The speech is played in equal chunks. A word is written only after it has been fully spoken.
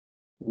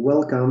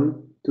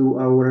welcome to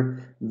our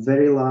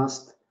very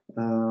last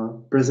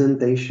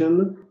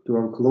presentation, to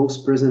our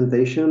close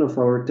presentation of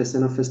our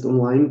Tesena Fest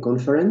Online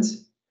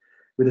conference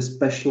with a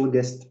special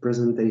guest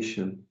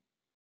presentation.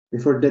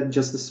 Before that,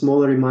 just a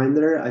small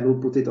reminder, I will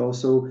put it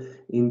also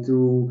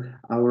into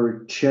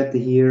our chat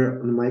here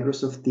on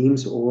Microsoft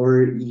Teams,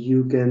 or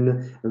you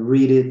can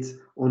read it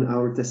on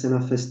our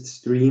Tesena Fest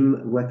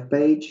stream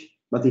webpage.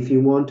 But if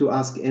you want to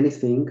ask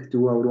anything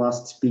to our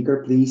last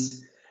speaker,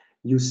 please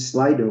use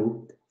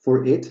Slido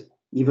for it.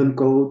 Even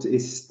code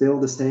is still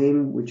the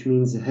same, which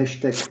means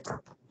hashtag.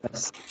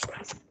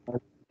 I'm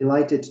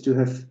delighted to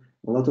have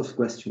a lot of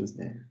questions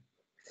there.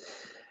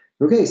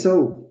 Okay,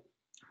 so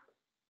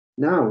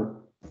now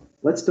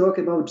let's talk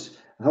about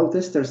how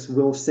testers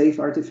will save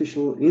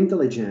artificial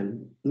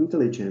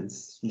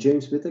intelligence.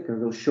 James Whittaker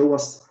will show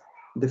us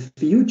the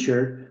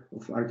future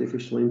of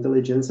artificial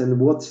intelligence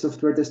and what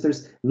software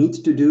testers need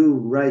to do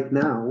right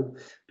now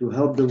to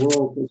help the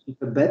world achieve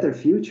a better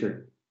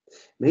future.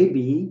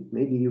 Maybe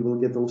you will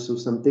get also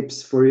some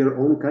tips for your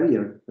own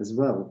career as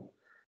well.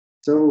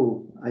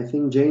 So I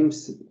think,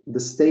 James, the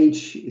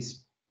stage is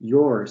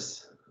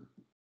yours.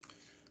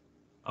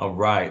 All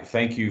right.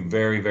 Thank you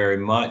very, very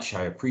much.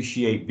 I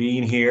appreciate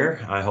being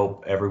here. I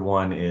hope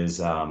everyone is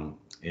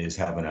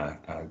having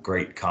a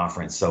great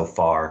conference so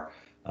far.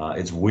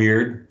 It's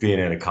weird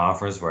being at a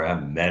conference where I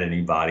haven't met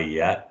anybody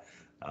yet,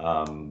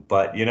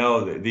 but you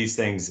know these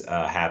things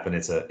happen.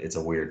 It's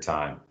a weird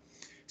time.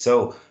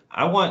 So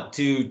I want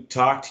to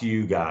talk to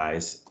you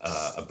guys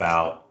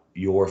about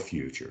your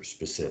future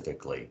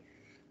specifically.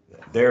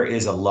 There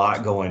is a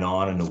lot going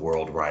on in the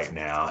world right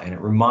now, and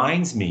it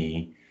reminds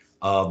me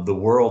of the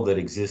world that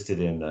existed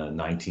in the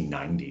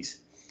 1990s.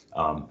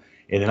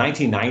 In the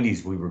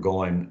 1990s, we were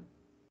going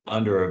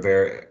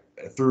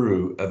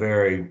through a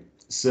very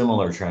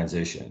similar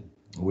transition.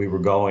 We were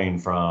going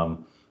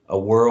from a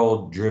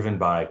world driven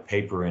by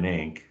paper and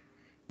ink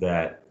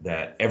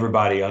that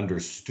everybody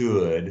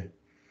understood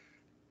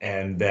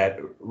and that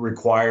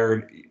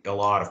required a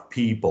lot of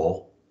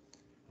people.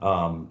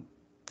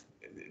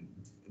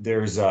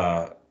 There's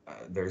a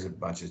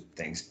bunch of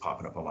things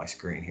popping up on my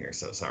screen here,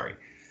 so sorry.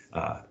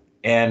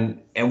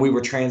 And we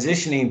were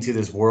transitioning to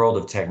this world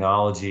of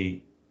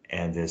technology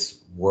and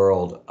this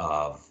world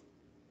of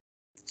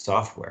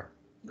software.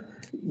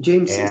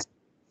 James,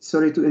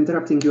 sorry to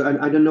interrupting you.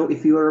 I don't know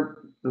if you are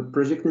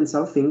projecting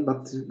something,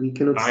 but we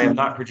cannot see. I am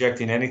not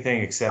projecting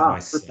anything except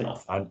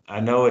myself. I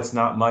know it's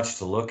not much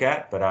to look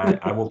at, but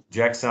I will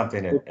project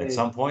something at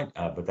some point,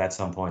 but that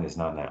some point is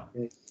not now.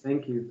 Okay.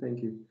 Thank you.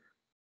 Thank you.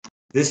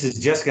 This is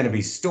just going to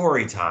be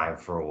story time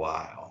for a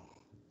while.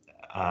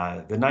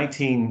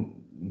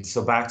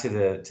 So back to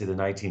the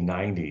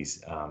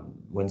 1990s,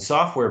 when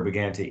software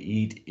began to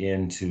eat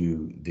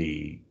into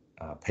the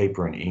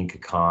paper and ink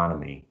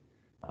economy,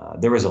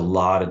 there was a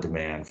lot of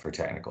demand for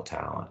technical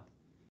talent.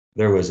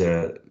 There was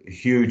a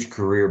huge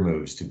career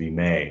moves to be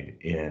made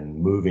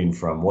in moving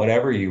from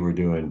whatever you were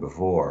doing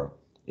before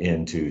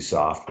into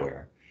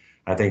software.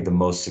 I think the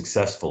most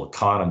successful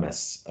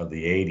economists of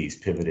the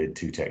 80s pivoted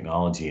to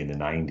technology in the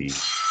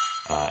 90s.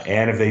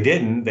 And if they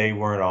didn't, they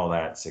weren't all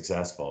that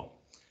successful.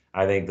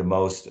 I think the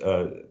most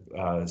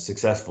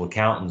successful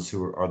accountants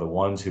who are the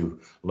ones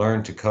who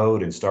learned to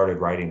code and started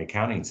writing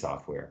accounting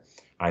software.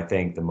 I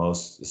think the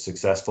most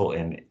successful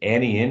in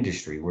any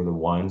industry were the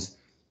ones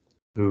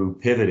who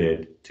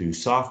pivoted to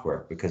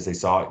software because they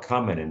saw it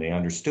coming and they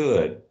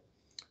understood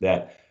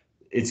that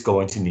it's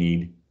going to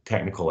need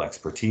technical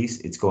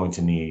expertise. It's going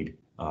to need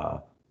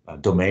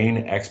domain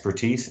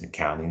expertise in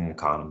accounting and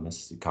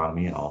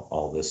economy and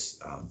all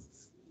this.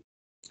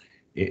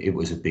 It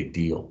was a big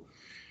deal.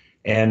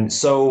 And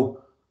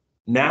so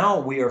now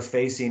we are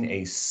facing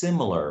a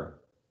similar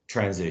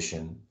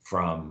transition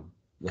from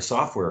the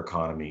software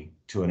economy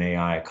to an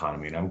AI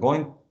economy. And I'm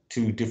going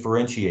to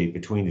differentiate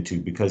between the two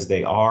because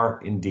they are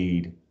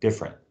indeed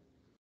different.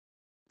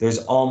 There's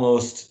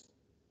almost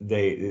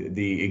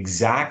the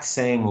exact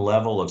same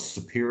level of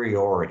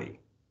superiority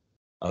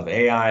of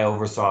AI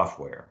over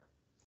software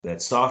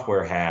that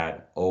software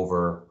had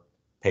over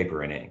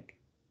paper and ink.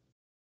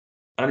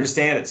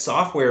 Understand that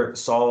software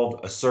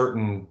solved a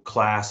certain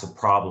class of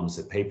problems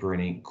that paper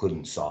and ink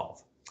couldn't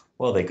solve.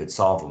 Well, they could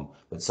solve them,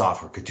 but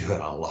software could do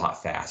it a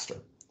lot faster.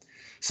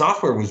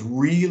 Software was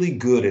really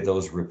good at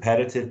those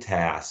repetitive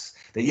tasks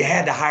that you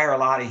had to hire a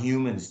lot of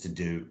humans to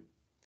do.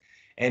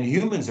 And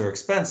humans are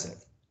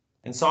expensive,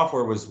 and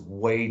software was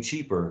way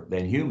cheaper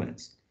than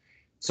humans.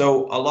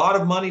 So a lot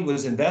of money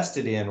was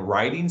invested in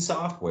writing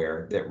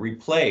software that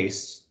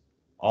replaced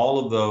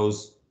all of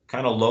those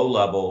kind of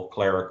low-level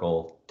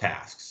clerical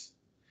tasks.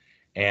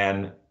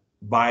 And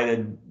by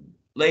the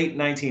late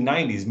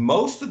 1990s,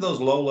 most of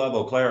those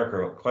low-level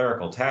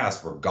clerical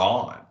tasks were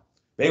gone.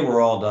 They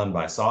were all done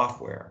by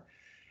software.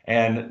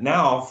 And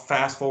now,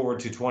 fast forward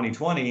to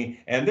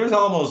 2020, and there's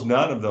almost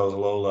none of those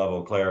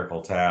low-level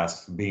clerical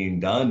tasks being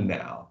done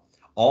now.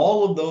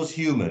 All of those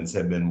humans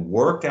have been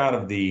worked out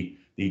of the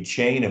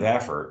chain of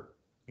effort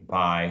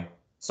by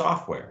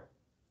software.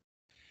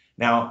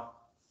 Now,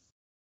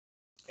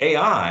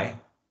 AI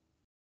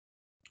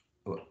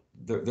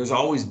there's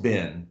always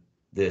been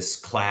this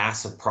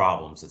class of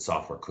problems that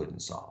software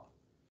couldn't solve.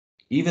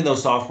 Even though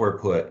software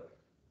put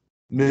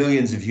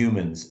millions of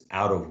humans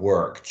out of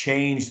work,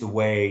 changed the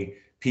way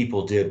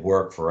people did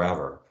work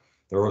forever,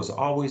 there was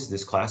always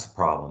this class of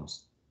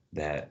problems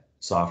that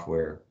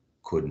software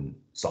couldn't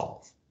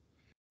solve.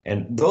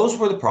 And those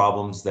were the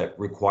problems that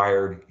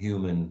required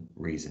human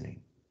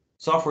reasoning.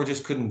 Software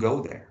just couldn't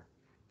go there.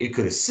 It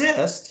could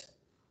assist.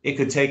 It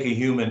could take a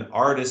human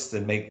artist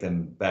and make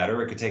them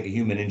better. It could take a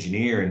human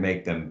engineer and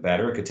make them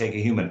better. It could take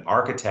a human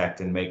architect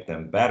and make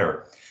them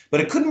better.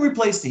 But it couldn't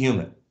replace the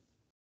human.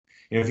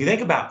 You know, if you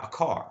think about a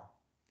car,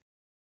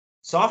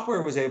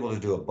 software was able to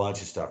do a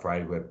bunch of stuff,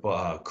 right? With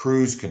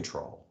cruise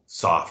control,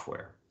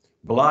 software,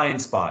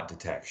 blind spot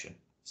detection,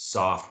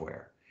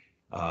 software,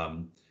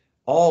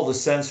 all the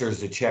sensors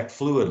to check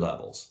fluid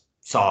levels,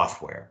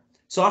 software.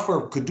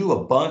 Software could do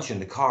a bunch in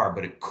the car,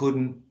 but it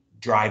couldn't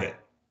drive it.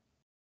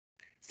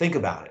 Think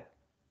about it.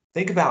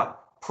 Think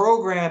about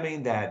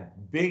programming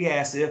that big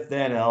ass if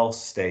then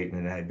else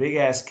statement, that big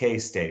ass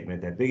case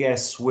statement, that big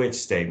ass switch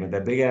statement,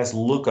 that big ass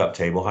lookup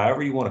table,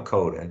 however you want to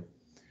code it,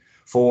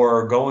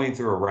 for going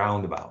through a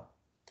roundabout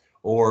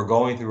or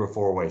going through a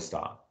four-way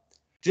stop.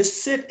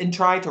 Just sit and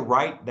try to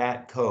write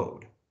that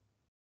code.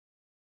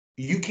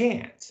 You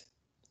can't.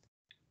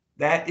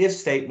 That if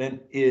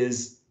statement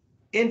is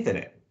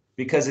infinite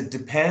because it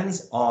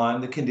depends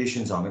on the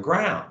conditions on the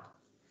ground.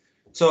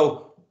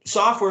 So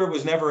software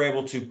was never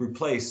able to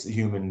replace the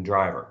human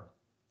driver.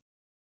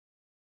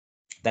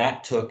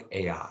 That took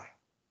AI.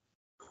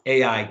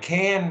 AI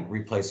can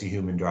replace a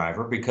human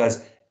driver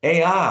because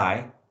AI,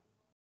 I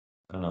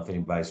don't know if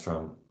anybody's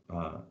from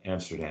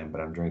Amsterdam,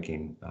 but I'm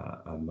drinking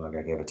a mug.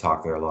 I gave a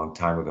talk there a long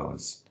time ago.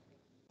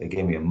 They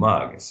gave me a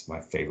mug. It's my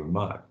favorite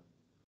mug.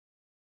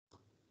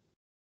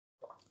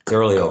 It's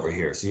early over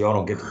here, so y'all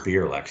don't get the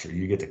beer lecture.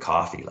 You get the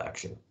coffee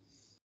lecture.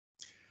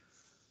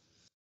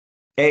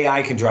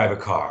 AI can drive a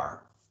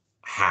car.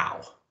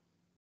 How?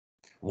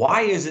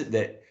 Why is it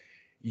that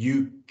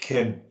you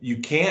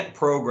can't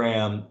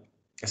program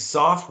a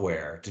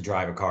software to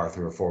drive a car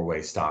through a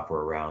four-way stop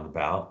or a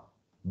roundabout,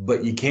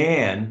 but you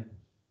can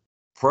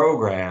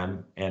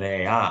program an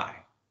AI?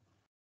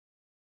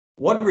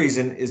 One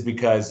reason is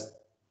because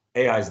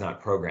AI is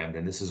not programmed,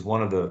 and this is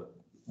one of the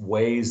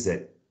ways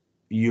that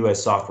you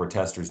as software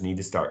testers need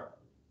to start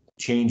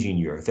changing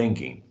your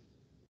thinking.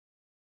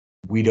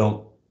 We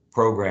don't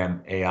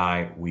program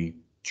AI, we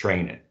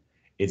train it.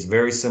 It's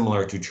very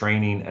similar to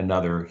training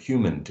another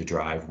human to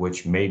drive,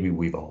 which maybe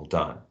we've all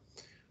done.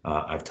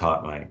 I've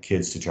taught my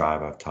kids to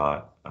drive. I've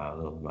taught my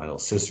little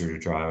sister to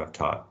drive. I've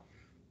taught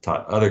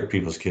other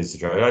people's kids to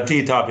drive.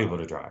 I taught people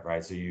to drive,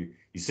 right? So you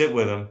sit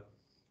with them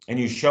and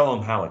you show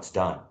them how it's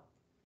done.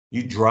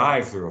 You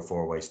drive through a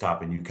four-way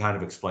stop and you kind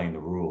of explain the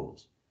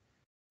rules.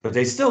 But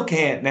they still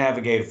can't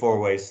navigate a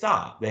four-way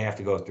stop. They have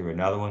to go through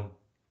another one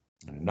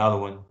and another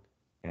one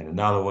and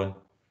another one,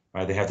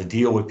 right? They have to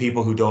deal with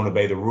people who don't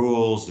obey the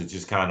rules, that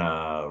just kind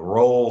of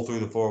roll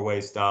through the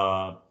four-way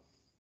stop.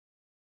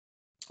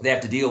 They have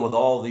to deal with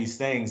all these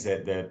things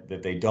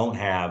that they don't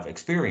have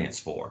experience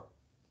for.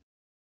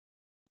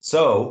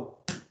 So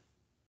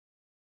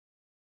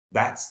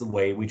that's the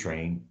way we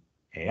train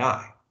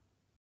AI.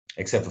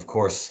 Except, of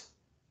course,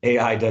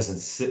 AI doesn't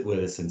sit with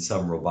us in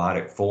some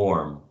robotic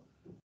form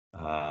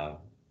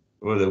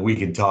that we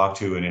can talk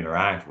to and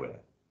interact with.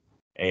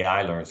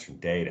 AI learns from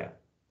data.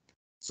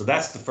 So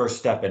that's the first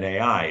step in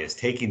AI, is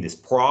taking this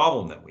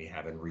problem that we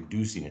have and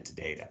reducing it to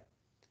data.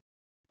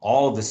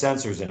 All of the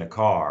sensors in a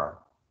car,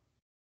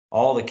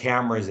 all the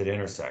cameras at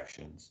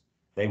intersections,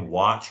 they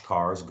watch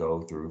cars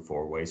go through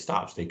four-way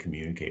stops. They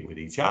communicate with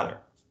each other.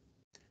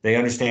 They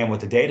understand what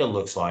the data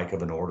looks like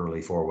of an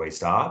orderly four-way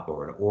stop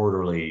or an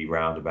orderly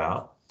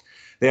roundabout.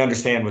 They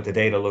understand what the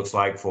data looks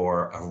like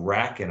for a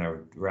wreck in a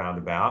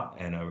roundabout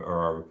and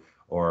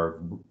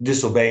or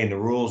disobeying the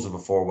rules of a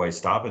four-way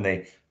stop, and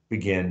they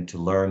begin to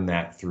learn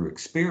that through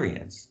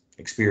experience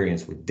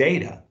with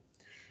data,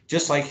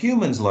 just like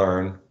humans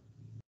learn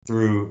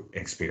through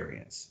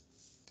experience.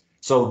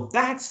 So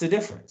that's the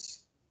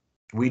difference.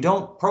 We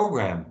don't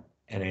program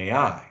an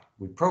AI,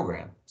 we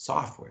program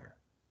software.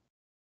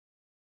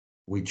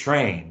 We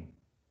train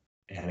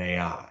an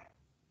AI.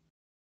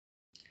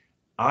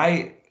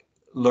 I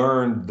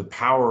learned the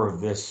power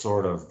of this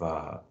sort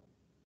of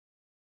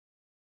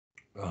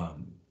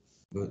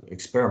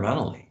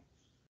experimentally.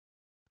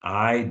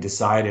 I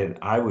decided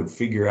I would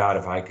figure out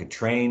if I could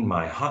train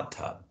my hot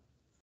tub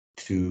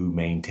to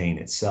maintain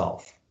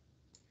itself.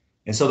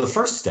 And so the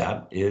first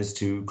step is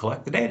to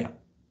collect the data.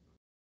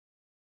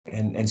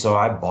 And so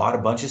I bought a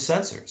bunch of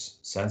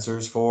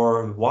sensors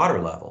for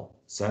water level,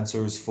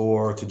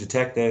 sensors to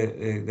detect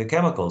the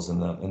chemicals in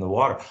the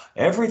water.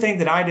 Everything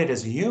that I did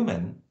as a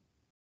human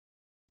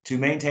to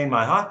maintain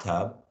my hot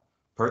tub,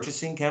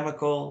 purchasing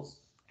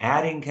chemicals,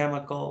 adding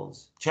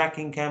chemicals,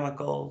 checking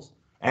chemicals,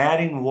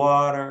 adding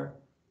water,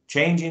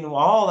 changing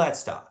all that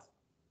stuff,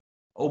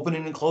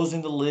 opening and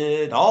closing the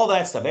lid, all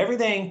that stuff,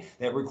 everything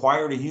that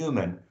required a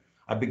human,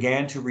 I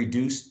began to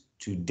reduce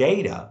to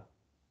data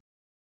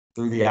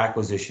through the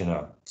acquisition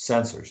of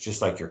sensors,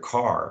 just like your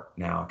car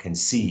now can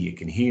see, it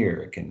can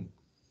hear,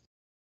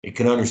 it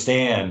can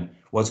understand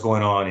what's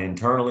going on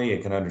internally,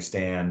 it can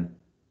understand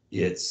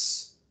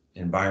its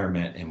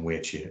environment in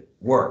which it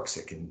works,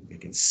 it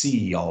can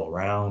see all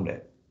around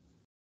it.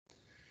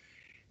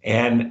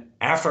 And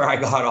after I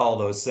got all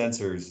those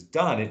sensors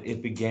done,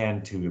 it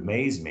began to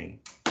amaze me.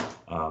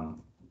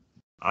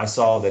 I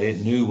saw that it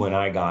knew when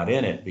I got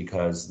in it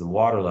because the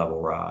water level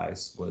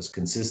rise was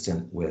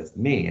consistent with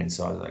me. And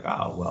so I was like,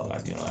 oh, well,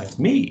 that's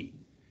me.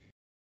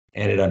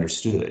 And it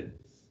understood.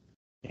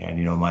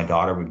 And, my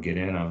daughter would get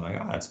in, I'm like,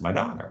 oh, that's my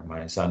daughter.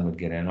 My son would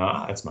get in,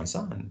 that's my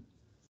son.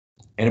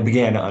 And it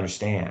began to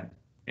understand,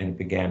 and it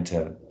began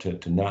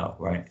to know,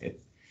 right?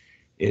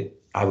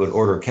 I would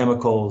order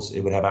chemicals,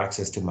 it would have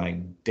access to my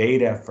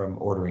data from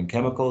ordering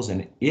chemicals,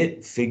 and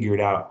it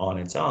figured out on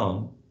its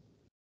own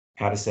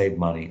how to save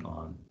money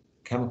on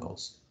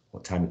chemicals,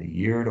 what time of the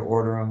year to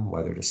order them,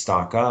 whether to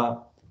stock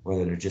up,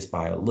 whether to just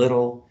buy a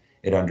little.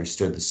 It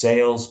understood the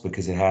sales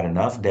because it had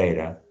enough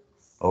data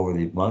over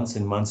the months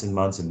and months and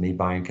months of me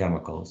buying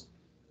chemicals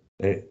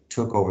that it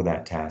took over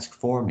that task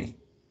for me.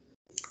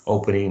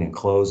 Opening and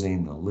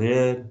closing the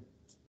lid,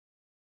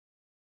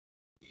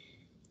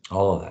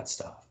 all of that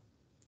stuff.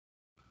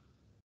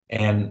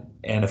 And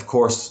of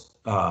course,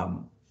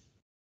 now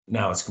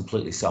it's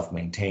completely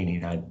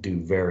self-maintaining. I do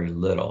very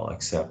little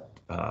except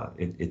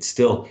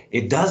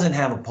it doesn't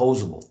have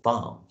opposable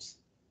thumbs.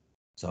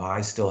 So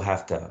I still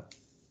have to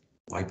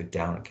wipe it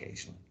down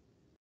occasionally.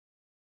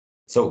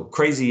 So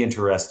crazy,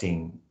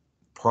 interesting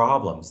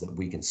problems that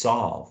we can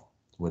solve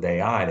with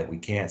AI that we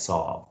can't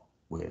solve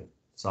with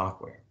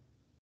software.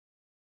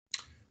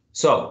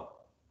 So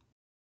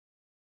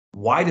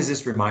why does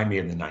this remind me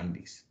of the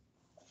 90s?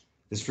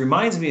 This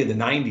reminds me of the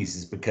 90s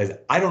is because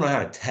I don't know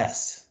how to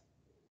test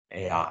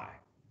AI.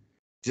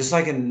 Just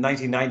like in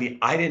 1990,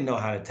 I didn't know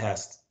how to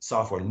test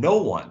software.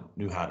 No one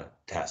knew how to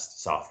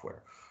test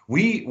software.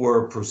 We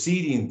were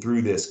proceeding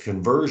through this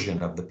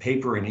conversion of the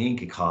paper and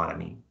ink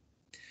economy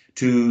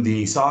to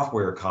the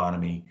software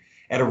economy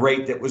at a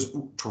rate that was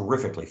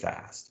terrifically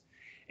fast.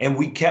 And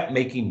we kept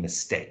making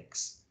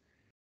mistakes.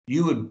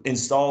 You would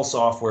install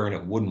software and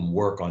it wouldn't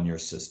work on your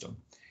system.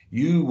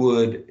 You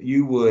would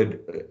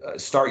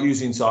start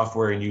using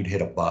software and you'd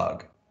hit a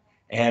bug.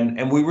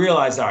 And we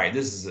realized, all right,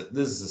 this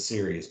is a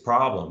serious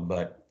problem,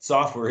 but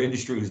software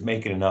industry was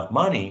making enough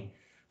money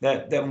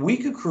that we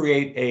could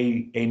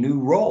create a new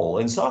role.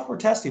 And software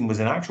testing was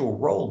an actual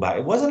role back.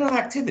 It wasn't an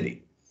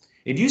activity.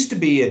 It used to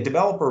be a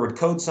developer would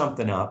code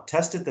something up,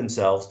 test it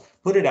themselves,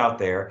 put it out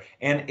there,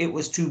 and it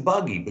was too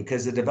buggy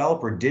because the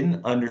developer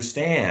didn't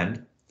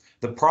understand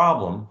the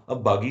problem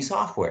of buggy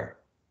software.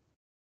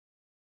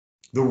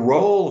 The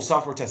role of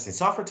software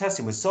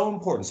testing was so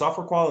important,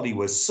 software quality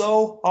was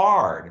so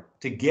hard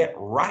to get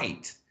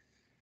right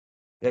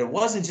that it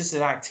wasn't just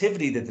an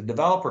activity that the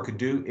developer could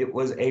do, it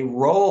was a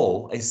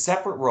role, a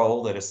separate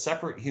role that a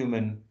separate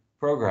human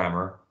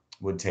programmer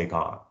would take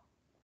on.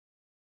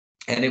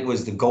 And it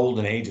was the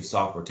golden age of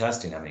software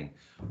testing. I mean,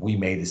 we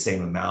made the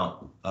same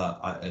amount,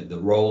 the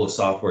role of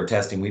software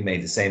testing, we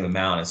made the same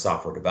amount as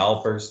software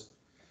developers.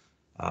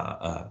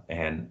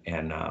 And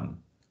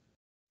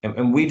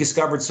we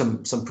discovered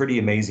some pretty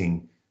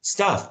amazing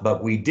stuff,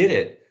 but we did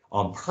it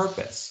on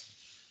purpose.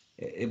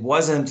 It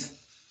wasn't,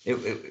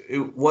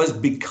 it was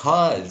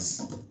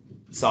because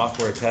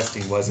software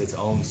testing was its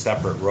own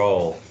separate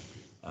role.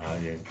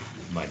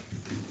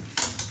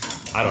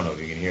 I don't know if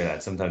you can hear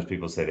that. Sometimes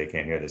people say they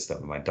can't hear this stuff,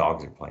 but my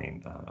dogs are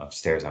playing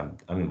upstairs. I'm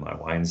in my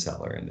wine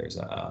cellar, and there's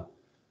a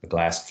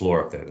glass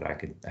floor up there that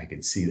I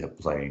could see them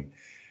playing.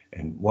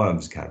 And one of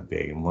them's kind of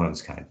big, and one of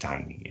them's kind of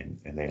tiny,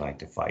 and they like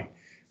to fight.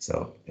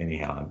 So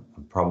anyhow,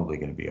 I'm probably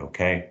going to be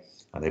okay.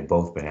 They've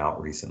both been out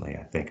recently.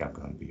 I think I'm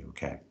going to be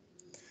okay.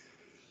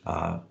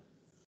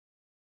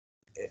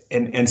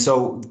 And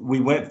so we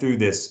went through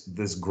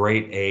this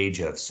great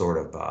age of sort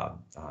of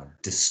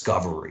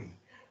discovery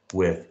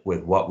with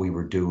what we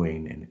were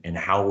doing and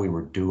how we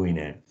were doing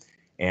it,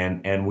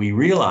 and we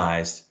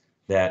realized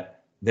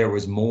that there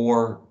was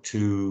more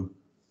to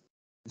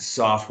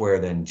software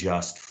than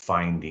just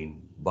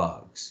finding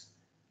bugs.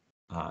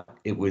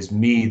 It was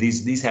me.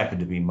 These happened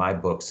to be my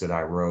books that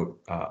I wrote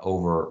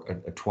over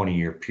a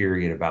 20-year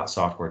period about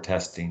software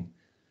testing.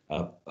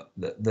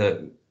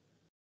 The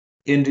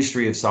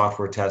industry of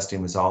software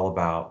testing was all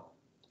about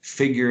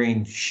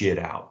figuring shit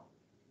out.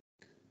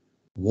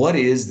 What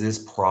is this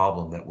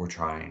problem that we're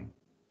trying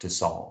to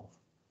solve?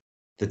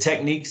 The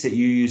techniques that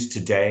you use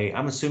today,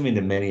 I'm assuming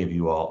that many of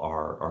you all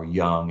are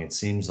young. It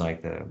seems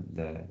like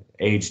the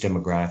age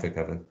demographic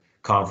of a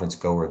conference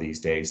goer these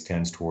days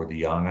tends toward the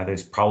young. I think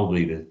it's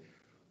probably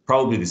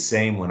the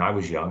same when I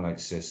was young.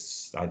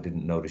 I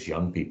didn't notice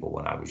young people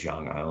when I was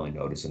young. I only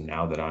notice them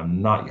now that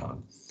I'm not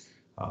young.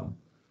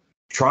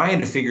 Trying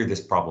to figure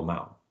this problem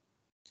out.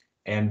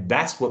 And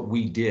that's what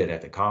we did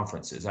at the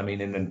conferences. I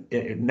mean,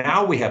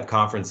 now we have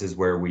conferences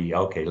where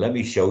okay, let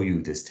me show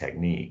you this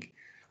technique.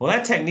 Well,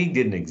 that technique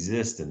didn't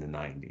exist in the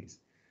 90s.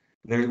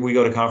 we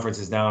go to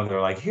conferences now and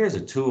they're like, here's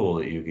a tool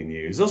that you can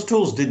use. Those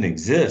tools didn't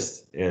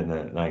exist in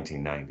the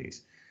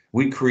 1990s.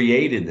 We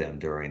created them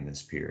during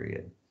this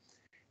period.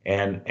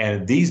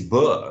 And these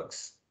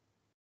books,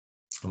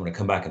 I'm going to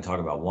come back and talk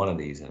about one of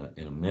these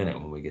in a minute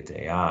when we get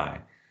to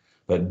AI.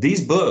 But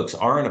these books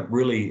aren't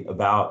really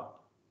about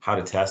how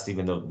to test,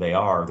 even though they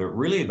are. They're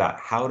really about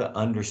how to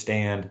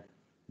understand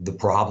the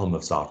problem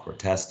of software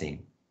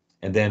testing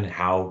and then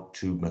how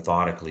to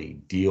methodically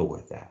deal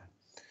with that.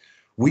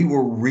 We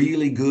were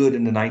really good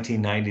in the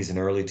 1990s and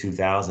early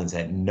 2000s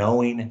at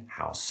knowing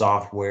how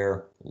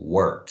software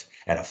worked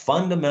at a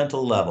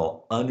fundamental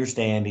level,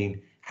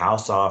 understanding how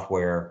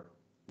software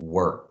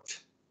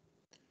worked.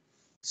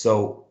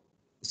 So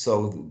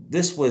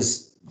this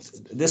was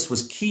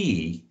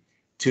key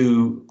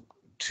to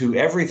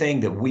everything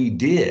that we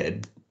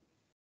did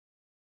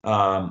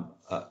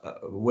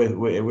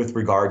with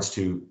regards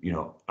to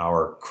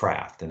our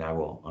craft, and I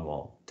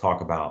will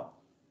talk about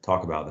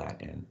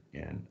that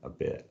in a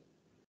bit.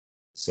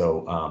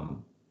 So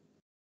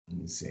let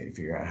me see,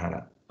 figure out how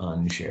to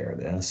unshare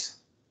this.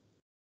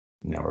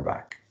 Now we're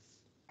back.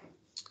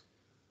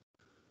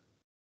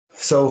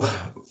 So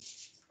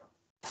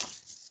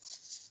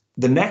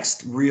the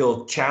next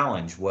real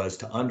challenge was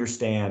to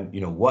understand,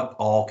 what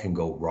all can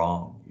go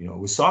wrong. It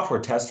was software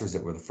testers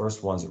that were the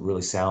first ones that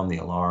really sound the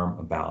alarm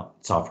about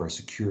software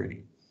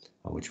security,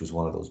 which was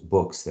one of those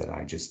books that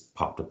I just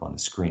popped up on the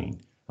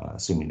screen,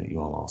 assuming that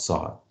you all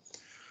saw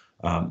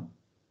it.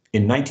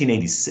 In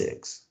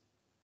 1986,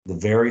 the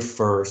very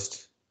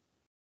first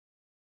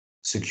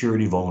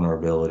security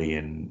vulnerability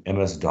in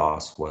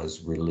MS-DOS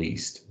was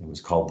released. It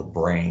was called the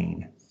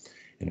Brain,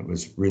 and it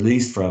was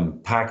released from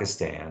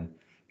Pakistan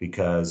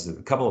because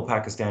a couple of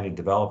Pakistani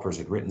developers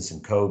had written some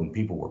code and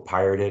people were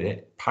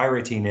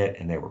pirating it,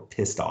 and they were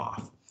pissed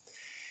off.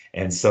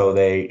 And so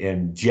they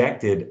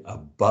injected a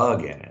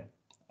bug in it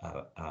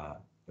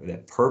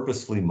that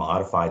purposefully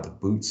modified the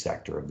boot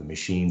sector of the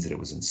machines that it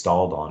was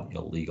installed on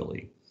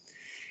illegally.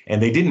 And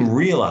they didn't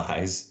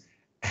realize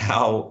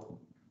how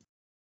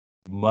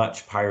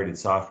much pirated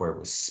software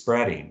was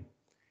spreading,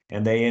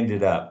 and they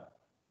ended up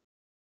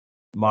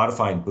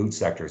modifying boot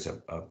sectors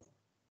of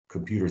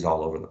computers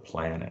all over the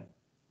planet.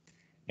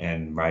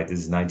 And this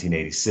is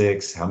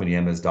 1986. How many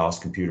MS-DOS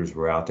computers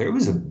were out there? It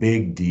was a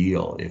big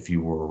deal if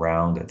you were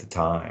around at the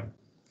time.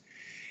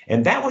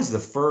 And that was the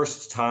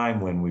first time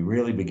when we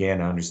really began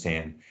to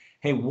understand,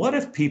 hey, what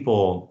if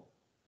people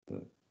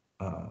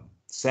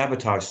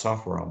sabotage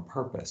software on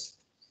purpose?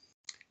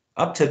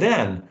 Up to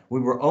then,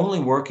 we were only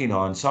working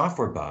on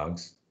software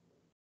bugs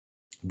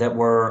that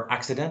were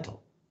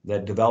accidental,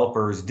 that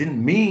developers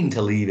didn't mean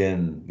to leave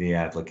in the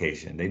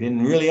application. They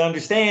didn't really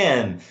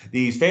understand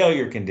these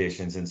failure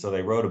conditions, and so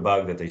they wrote a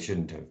bug that they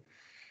shouldn't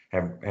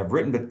have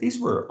written, but these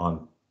were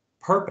on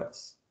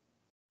purpose.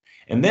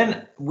 And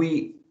then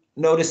we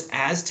noticed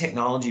as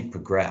technology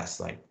progressed,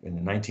 like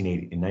in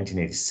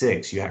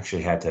 1986, you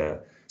actually had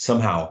to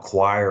somehow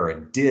acquire a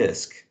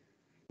disk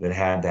that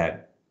had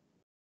that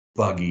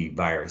buggy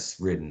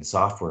virus-ridden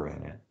software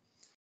in it.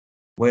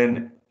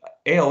 When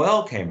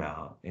AOL came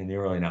out in the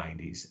early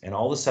 90s, and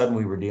all of a sudden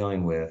we were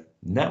dealing with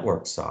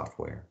network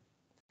software,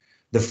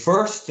 the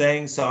first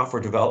thing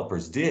software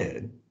developers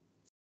did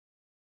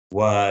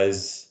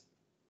was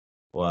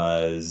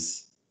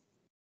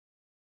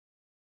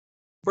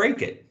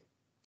break it.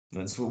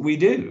 That's what we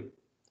do.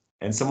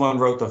 And someone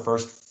wrote the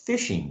first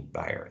phishing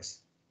virus.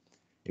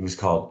 It was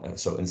called,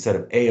 so instead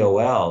of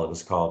AOL, it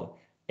was called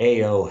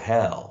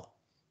AOHEL.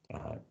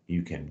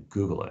 You can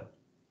Google it.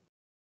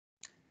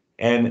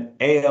 And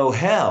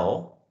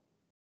AOHEL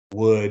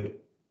would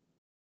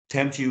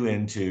tempt you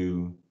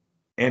into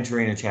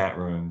entering a chat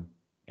room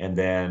and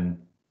then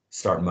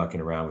start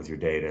mucking around with your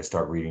data,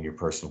 start reading your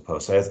personal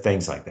posts,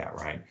 things like that,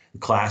 right? The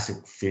classic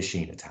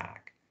phishing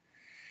attack.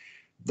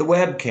 The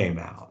web came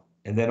out,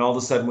 and then all of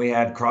a sudden we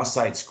had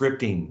cross-site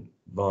scripting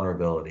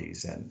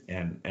vulnerabilities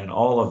and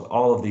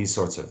all of these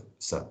sorts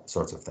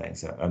of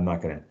things. I'm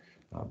not going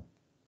to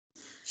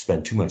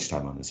spend too much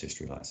time on this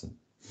history lesson.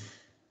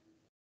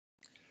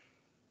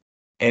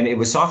 And it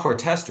was software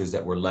testers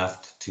that were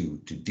left to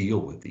deal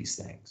with these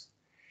things.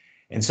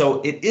 And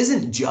so it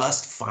isn't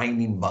just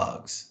finding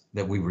bugs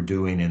that we were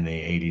doing in the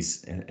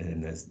 80s and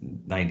in the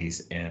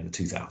 90s and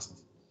the 2000s.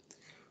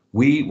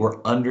 We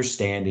were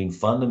understanding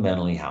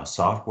fundamentally how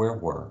software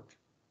worked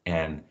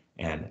and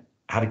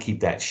how to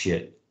keep that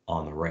shit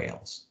on the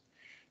rails.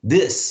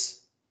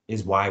 This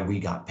is why we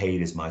got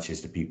paid as much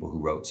as the people who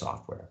wrote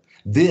software.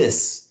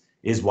 This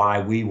is why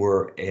we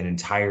were an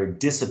entire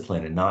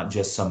discipline and not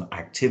just some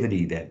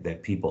activity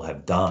that people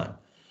have done.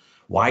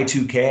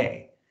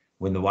 Y2K,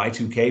 when the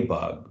Y2K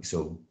bug,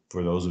 so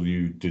for those of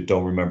you that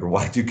don't remember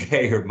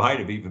Y2K or might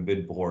have even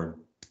been born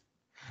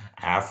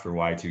after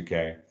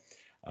Y2K,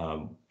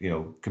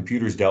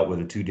 computers dealt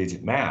with a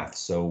two-digit math.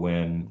 So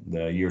when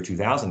the year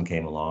 2000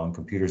 came along,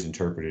 computers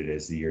interpreted it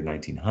as the year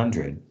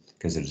 1900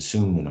 because it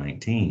assumed the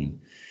 19.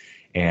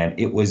 And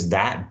it was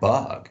that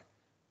bug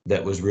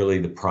that was really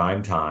the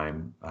prime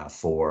time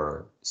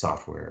for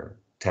software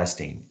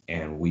testing.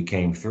 And we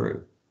came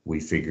through. We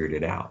figured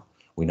it out.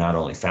 We not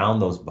only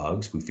found those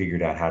bugs, we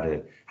figured out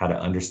how to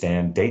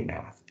understand date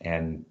math,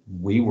 and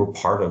we were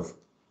part of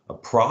a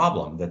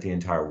problem that the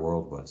entire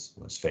world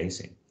was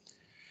facing.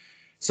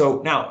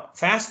 So now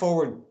fast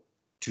forward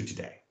to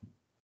today,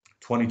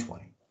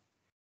 2020,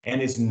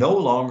 and it's no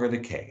longer the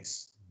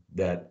case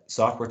that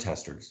software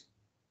testers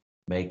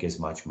make as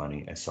much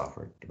money as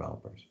software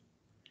developers.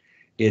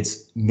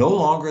 It's no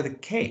longer the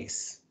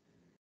case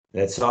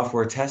that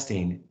software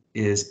testing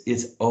is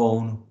its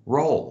own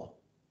role.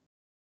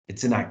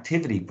 It's an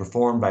activity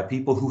performed by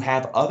people who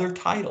have other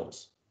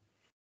titles.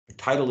 Their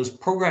title is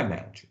program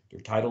manager, their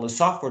title is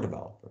software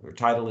developer, their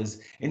title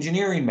is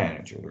engineering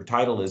manager, their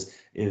title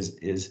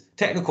is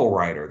technical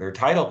writer, their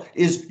title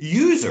is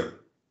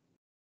user,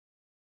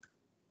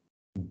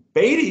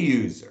 beta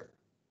user,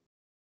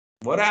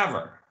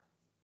 whatever.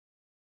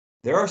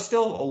 There are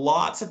still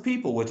lots of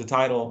people with the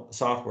title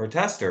software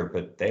tester,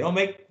 but they don't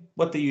make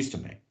what they used to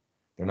make.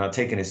 They're not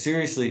taken as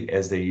seriously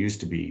as they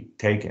used to be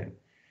taken.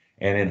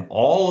 And in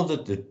all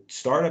of the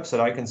startups that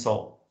I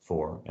consult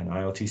for, an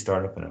IoT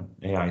startup and an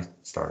AI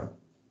startup,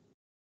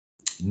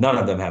 none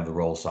of them have the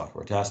role of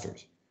software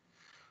testers.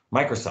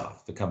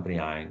 Microsoft, the company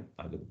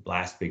the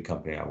last big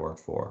company I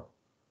worked for,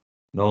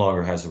 no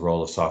longer has the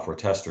role of software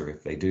tester.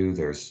 If they do,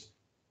 there's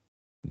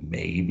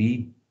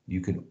maybe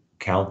you can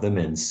count them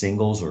in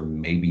singles or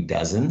maybe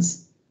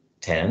dozens,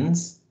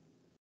 tens,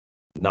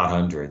 not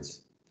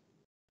hundreds.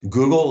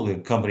 Google, the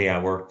company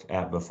I worked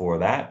at before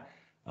that,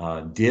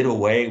 did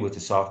away with the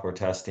software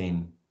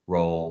testing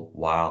role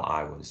while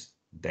I was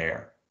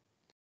there.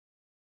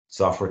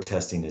 Software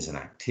testing is an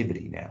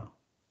activity now.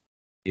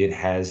 It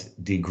has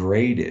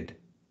degraded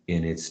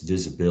in its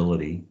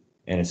visibility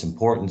and its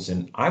importance,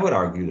 and I would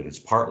argue that it's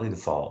partly the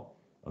fault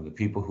of the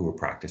people who are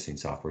practicing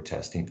software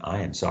testing.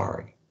 I am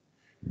sorry,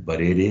 but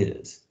it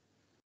is,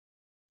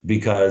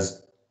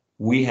 because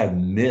we have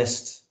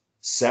missed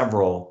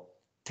several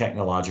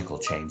technological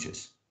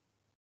changes.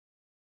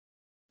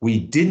 We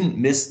didn't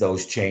miss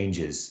those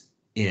changes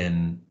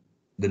in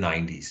the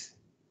 90s.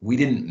 We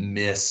didn't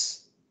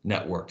miss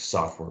networked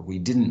software. We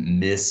didn't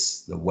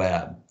miss the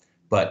web.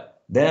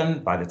 But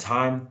then by the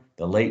time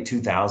the late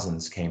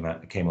 2000s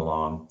came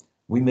along,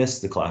 we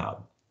missed the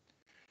cloud.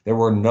 There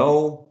was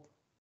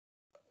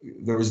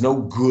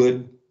no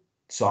good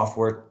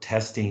software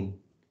testing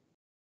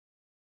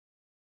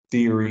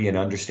theory and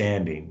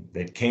understanding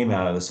that came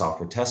out of the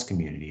software test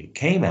community. It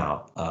came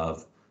out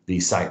of the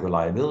site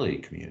reliability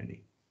community.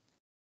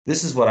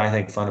 This is what I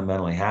think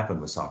fundamentally happened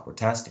with software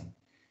testing,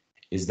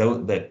 is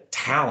the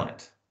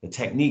talent, the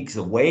techniques,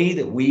 the way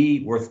that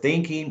we were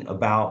thinking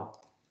about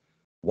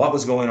what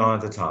was going on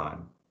at the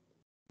time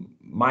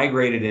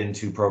migrated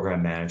into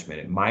program management.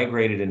 It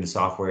migrated into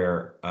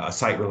software,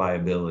 site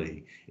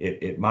reliability.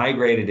 It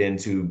migrated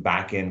into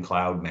back-end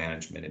cloud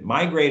management. It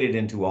migrated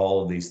into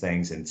all of these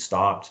things and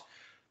stopped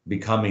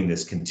becoming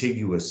this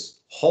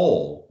contiguous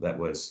whole that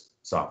was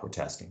software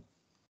testing.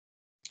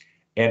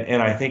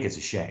 And I think it's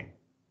a shame.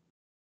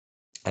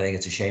 I think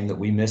it's a shame that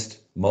we missed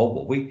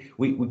mobile.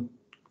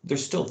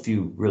 There's still a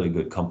few really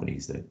good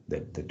companies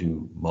that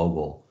do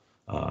mobile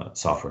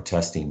software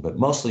testing, but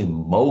mostly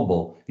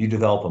mobile. You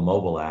develop a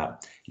mobile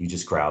app, you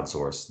just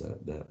crowdsource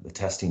the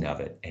testing of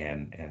it,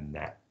 and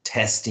that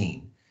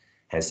testing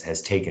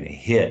has taken a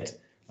hit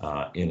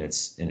in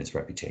its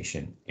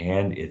reputation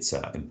and its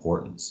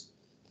importance.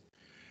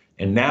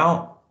 And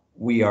now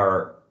we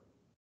are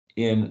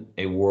in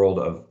a world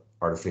of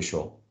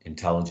artificial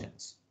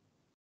intelligence.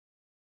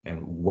 And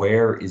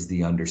where is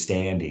the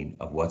understanding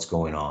of what's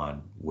going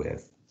on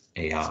with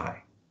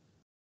AI?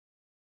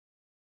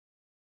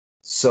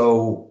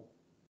 So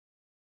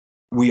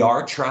we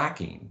are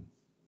tracking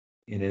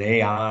in an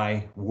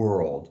AI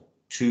world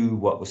to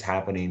what was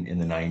happening in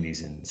the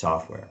 90s in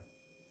software.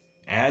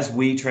 As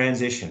we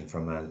transition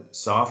from a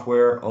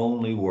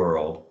software-only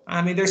world,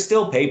 I mean, there's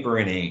still paper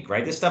and ink,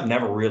 right? This stuff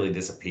never really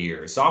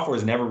disappears. Software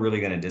is never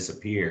really going to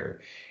disappear.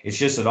 It's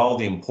just that all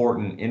the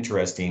important,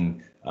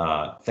 interesting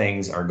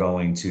things are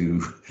going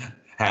to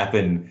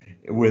happen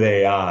with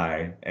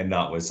AI and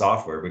not with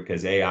software,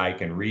 because AI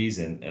can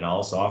reason and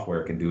all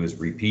software can do is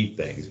repeat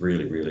things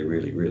really, really,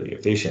 really, really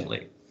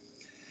efficiently.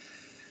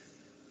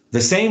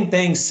 The same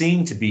things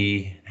seem to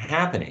be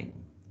happening.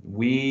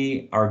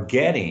 We are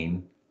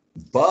getting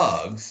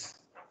bugs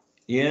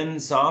in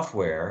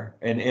software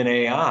and in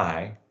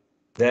AI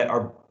that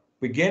are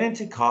beginning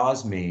to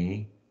cause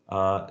me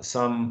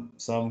some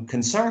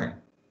concern.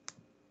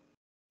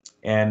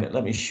 And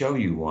let me show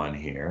you one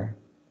here.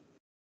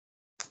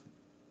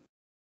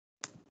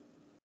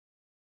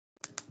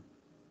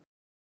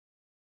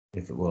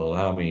 If it will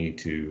allow me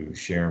to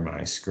share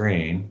my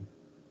screen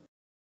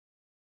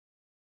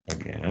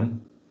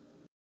again.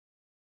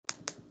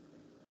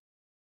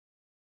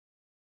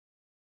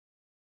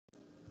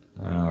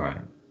 All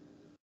right.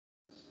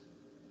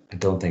 I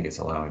don't think it's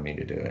allowing me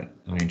to do it.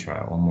 Let me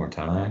try it one more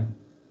time.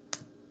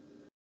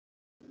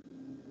 I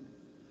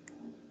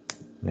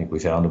think we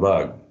found a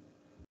bug.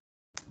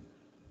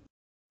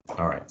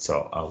 All right,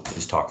 so I'll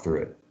just talk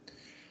through it.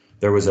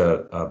 There was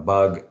a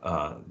bug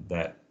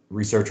that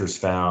researchers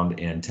found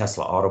in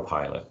Tesla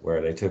Autopilot,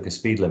 where they took a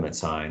speed limit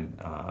sign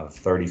of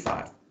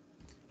 35,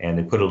 and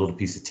they put a little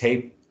piece of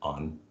tape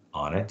on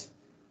it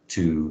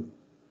to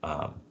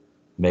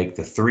make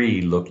the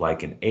 3 look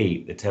like an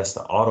 8. The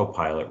Tesla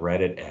Autopilot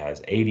read it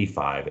as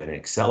 85 and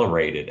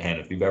accelerated. And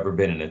if you've ever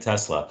been in a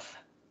Tesla,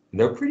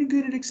 they're pretty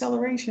good at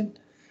acceleration.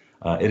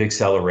 It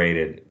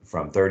accelerated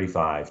from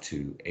 35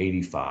 to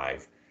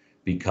 85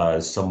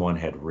 because someone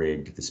had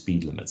rigged the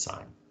speed limit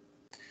sign.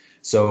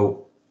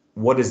 So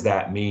what does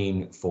that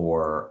mean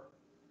for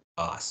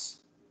us?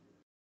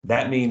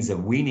 That means that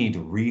we need to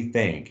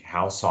rethink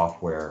how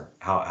software,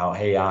 how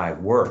AI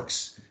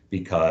works,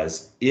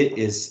 because it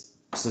is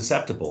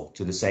susceptible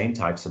to the same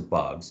types of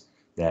bugs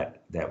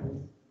that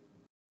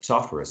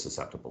software is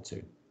susceptible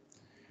to.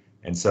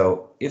 And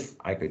so if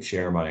I could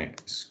share my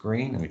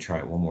screen, let me try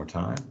it one more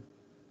time.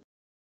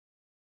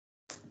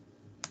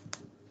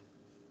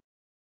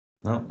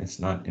 No, it's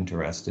not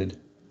interested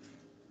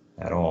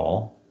at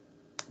all.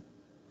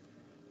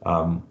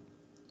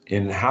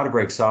 In How to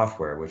Break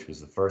Software, which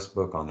was the first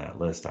book on that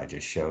list I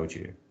just showed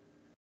you,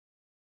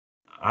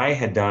 I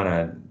had done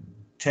a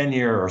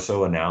 10-year or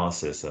so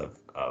analysis of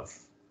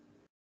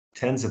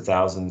tens of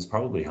thousands,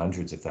 probably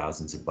hundreds of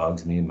thousands of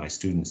bugs. Me and my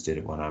students did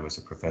it when I was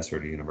a professor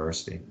at a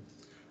university,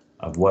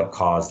 of what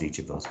caused each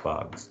of those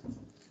bugs.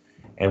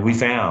 And we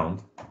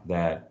found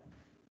that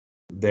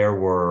there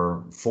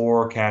were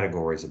 4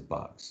 categories of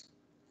bugs.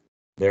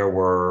 There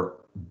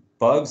were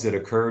bugs that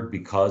occurred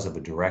because of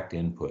a direct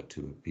input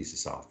to a piece of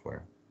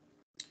software.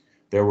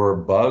 There were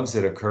bugs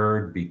that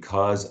occurred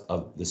because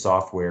of the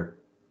software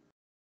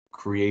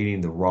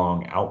creating the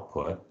wrong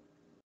output.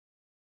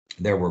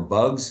 There were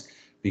bugs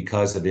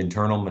because of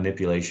internal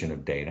manipulation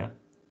of data.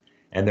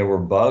 And there were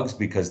bugs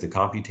because the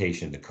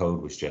computation, the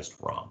code was just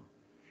wrong.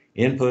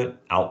 Input,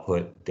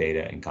 output,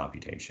 data, and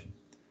computation.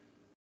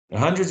 And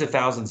hundreds of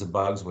thousands of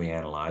bugs we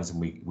analyzed,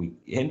 and we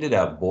ended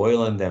up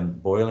boiling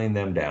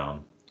them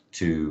down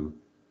to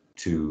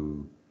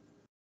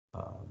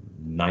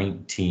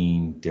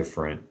 19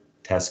 different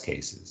test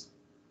cases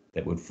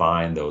that would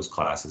find those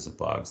classes of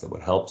bugs, that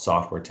would help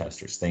software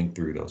testers think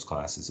through those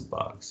classes of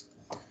bugs.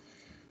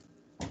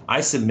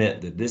 I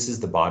submit that this is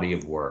the body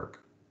of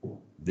work,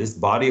 this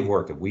body of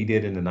work that we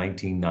did in the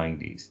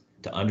 1990s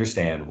to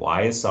understand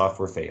why is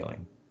software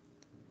failing,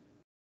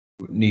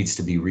 needs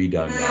to be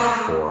redone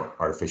now for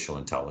artificial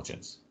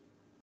intelligence.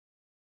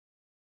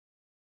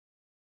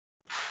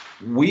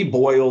 We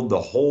boiled the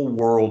whole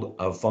world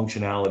of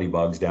functionality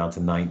bugs down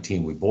to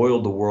 19. We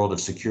boiled the world of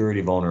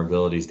security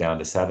vulnerabilities down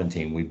to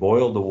 17. We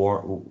boiled the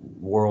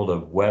world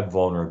of web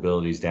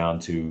vulnerabilities down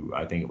to,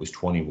 I think it was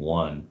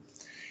 21,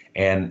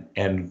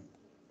 and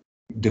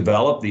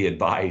developed the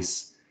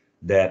advice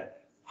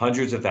that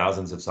hundreds of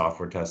thousands of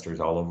software testers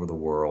all over the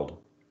world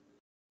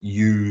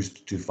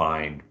used to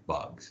find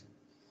bugs.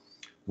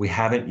 We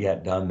haven't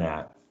yet done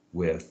that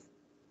with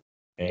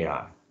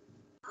AI.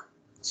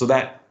 So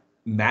that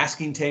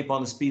masking tape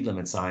on the speed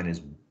limit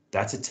sign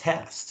that's a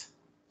test.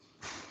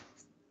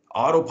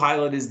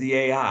 Autopilot is the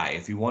AI.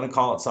 If you want to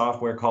call it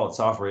software, call it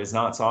software. It's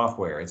not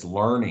software, it's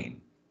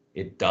learning.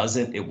 It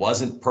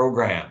wasn't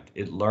programmed.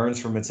 It learns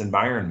from its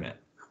environment.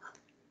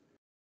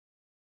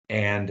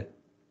 And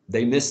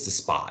they missed a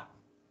spot.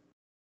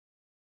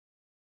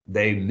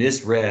 They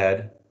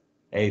misread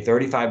a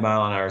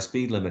 35-mile-an-hour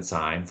speed limit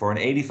sign for an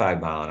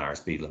 85-mile-an-hour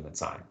speed limit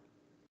sign.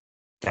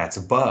 That's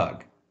a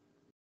bug.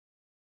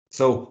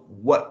 So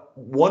what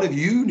one of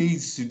you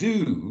needs to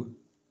do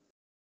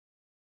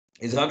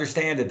is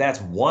understand that that's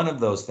one of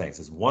those things.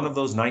 It's one of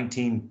those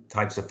 19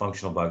 types of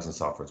functional bugs in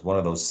software. It's one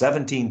of those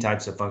 17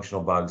 types of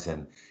functional bugs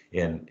in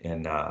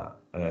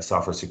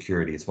software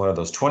security. It's one of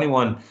those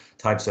 21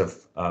 types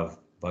of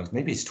bugs.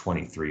 Maybe it's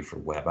 23 for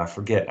web. I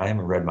forget. I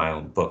haven't read my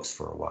own books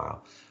for a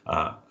while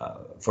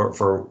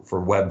for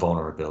web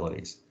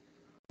vulnerabilities.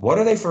 What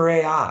are they for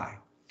AI?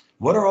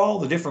 What are all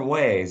the different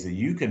ways that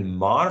you can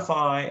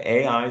modify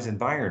AI's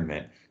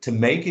environment to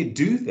make it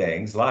do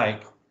things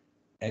like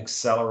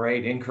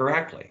accelerate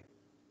incorrectly?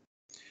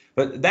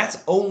 But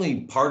that's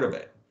only part of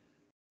it.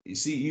 You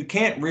see, you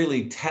can't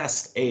really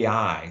test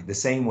AI the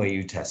same way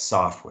you test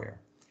software.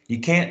 You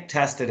can't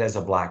test it as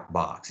a black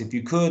box. If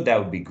you could, that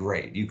would be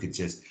great. You could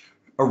just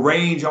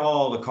arrange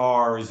all the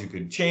cars, you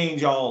could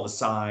change all the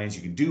signs,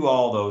 you could do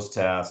all those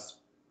tests.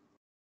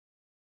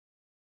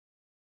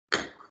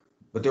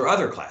 But there are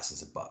other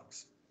classes of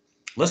bugs.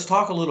 Let's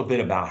talk a little bit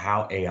about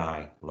how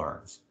AI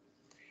learns.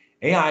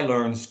 AI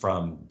learns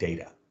from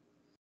data.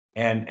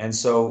 And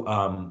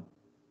so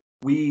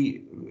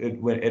we,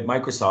 at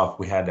Microsoft,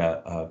 we had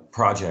a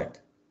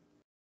project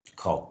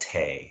called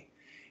Tay.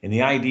 And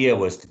the idea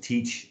was to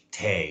teach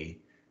Tay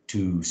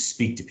to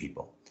speak to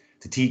people,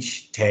 to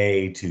teach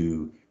Tay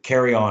to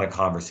carry on a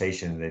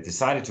conversation. They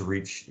decided to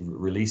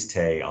release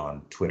Tay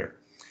on Twitter.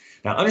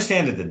 Now,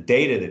 understand that the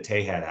data that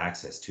Tay had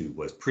access to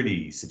was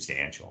pretty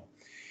substantial.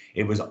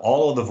 It was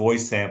all of the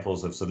voice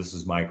samples of, so this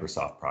is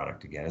Microsoft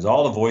product again, is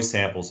all the voice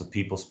samples of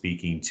people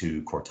speaking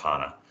to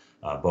Cortana,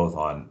 both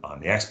on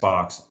the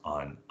Xbox,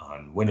 on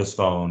Windows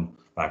Phone,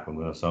 back when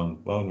Windows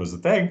Phone was the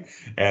thing,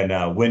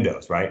 and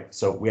Windows, right?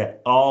 So we had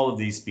all of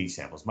these speech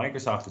samples.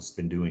 Microsoft has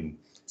been doing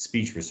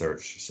speech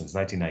research since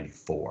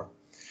 1994.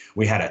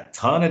 We had a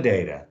ton of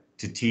data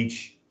to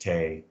teach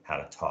Tay how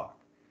to talk.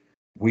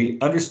 We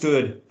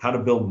understood how to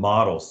build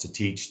models to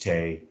teach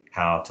Tay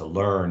how to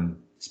learn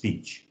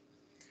speech.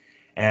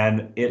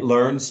 And it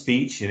learned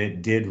speech and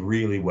it did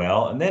really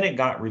well. And then it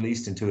got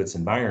released into its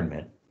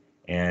environment.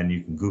 And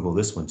you can Google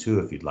this one too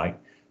if you'd like.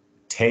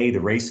 Tay the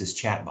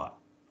racist chatbot.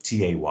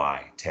 Tay,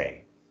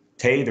 Tay.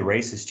 Tay the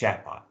racist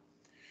chatbot.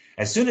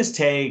 As soon as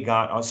Tay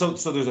got on, so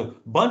there's a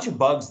bunch of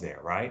bugs there,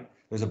 right?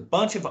 There's a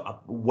bunch of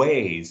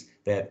ways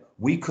that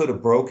we could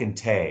have broken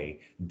Tay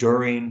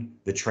during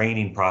the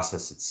training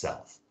process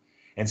itself.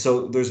 And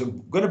so there's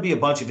going to be a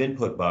bunch of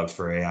input bugs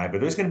for AI,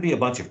 but there's going to be a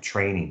bunch of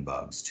training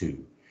bugs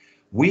too.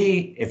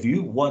 If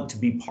you want to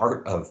be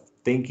part of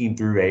thinking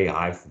through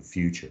AI for the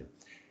future,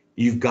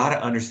 you've got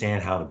to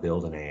understand how to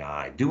build an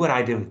AI. Do what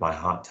I did with my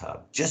hot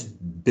tub. Just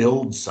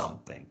build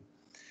something.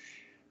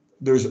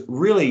 There's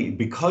really,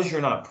 because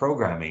you're not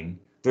programming,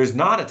 there's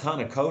not a ton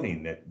of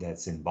coding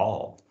that's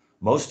involved.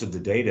 Most of the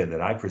data that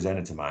I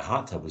presented to my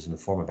hot tub was in the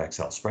form of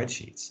Excel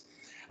spreadsheets.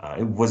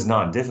 It was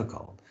not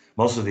difficult.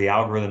 Most of the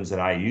algorithms that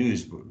I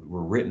used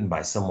were written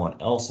by someone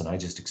else, and I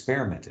just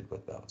experimented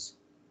with those.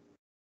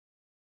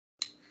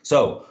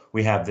 So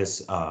we have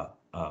this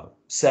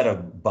set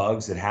of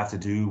bugs that have to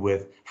do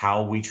with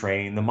how we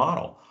train the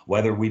model,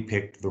 whether we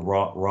picked the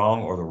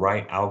wrong or the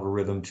right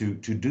algorithm to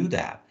do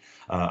that.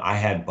 I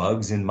had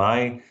bugs in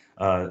my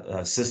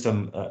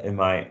system, in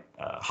my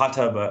hot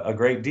tub a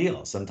great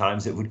deal.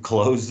 Sometimes it would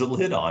close the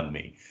lid on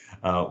me.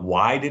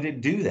 Why did it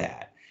do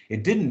that?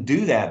 It didn't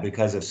do that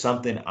because of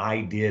something I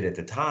did at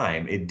the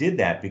time. It did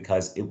that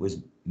because it was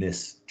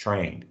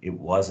mistrained. It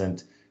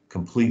wasn't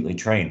completely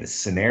trained. The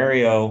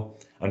scenario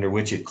under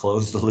which it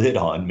closed the lid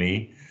on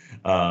me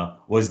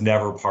was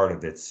never part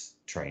of its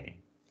training.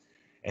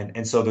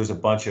 And so there's a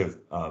bunch of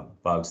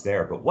bugs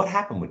there. But what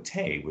happened with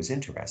Tay was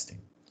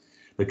interesting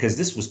because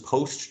this was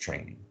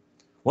post-training.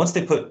 Once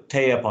they put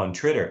Tay up on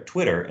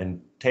Twitter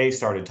and Tay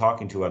started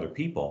talking to other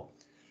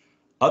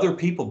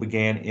people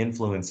began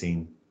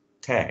influencing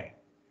Tay.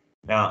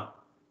 Now,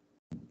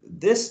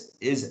 this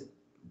is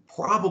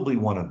probably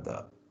one of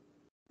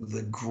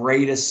the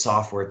greatest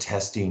software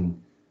testing,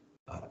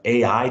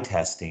 AI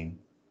testing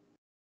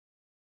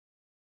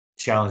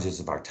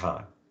challenges of our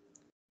time,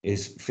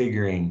 is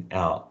figuring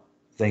out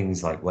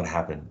things like what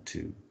happened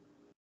to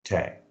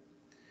Tay.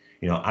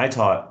 You know, I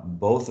taught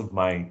both of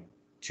my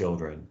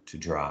children to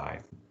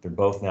drive. They're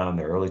both now in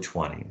their early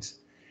 20s,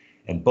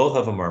 and both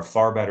of them are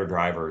far better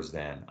drivers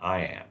than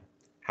I am.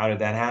 How did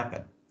that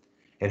happen?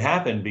 It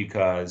happened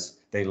because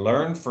they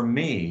learned from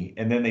me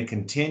and then they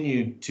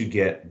continued to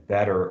get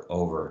better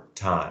over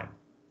time.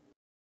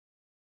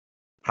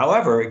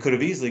 However, it could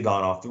have easily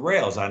gone off the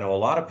rails. I know a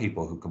lot of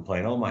people who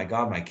complain, oh my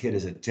God, my kid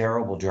is a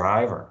terrible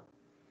driver.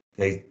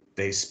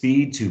 They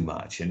speed too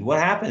much. And what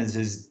happens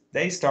is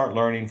they start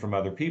learning from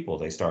other people.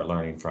 They start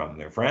learning from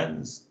their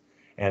friends.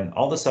 And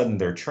all of a sudden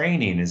their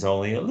training is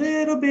only a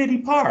little bitty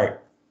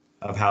part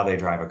of how they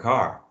drive a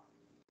car.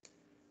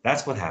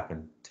 That's what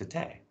happened to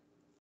Tay.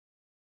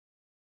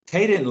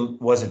 Tay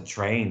wasn't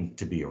trained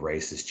to be a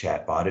racist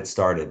chatbot. It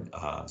started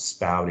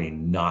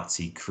spouting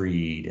Nazi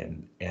creed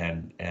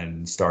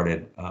and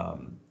started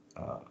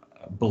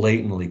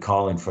blatantly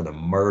calling for the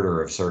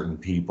murder of certain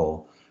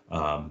people,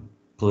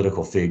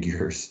 political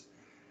figures,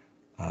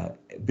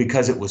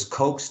 because it was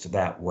coaxed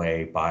that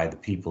way by the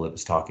people it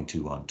was talking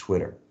to on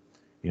Twitter.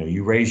 You know,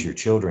 you raise your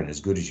children as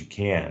good as you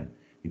can.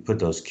 You put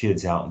those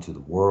kids out into the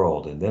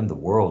world, and then the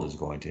world is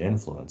going to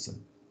influence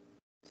them.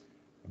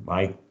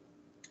 My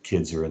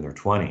kids are in their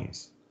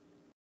 20s.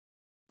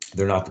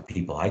 They're not the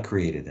people I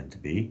created them to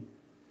be.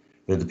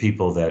 They're the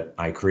people that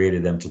I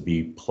created them to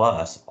be,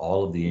 plus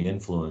all of the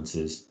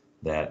influences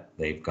that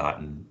they've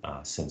gotten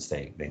since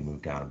they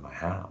moved out of my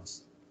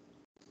house.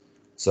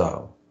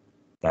 So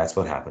that's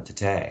what happened to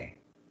Tay.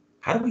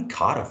 How do we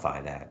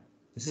codify that?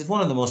 This is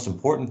one of the most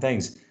important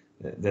things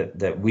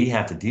that we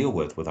have to deal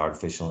with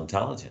artificial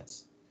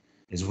intelligence.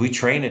 Is we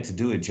train it to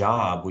do a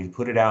job, we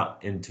put it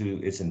out into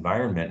its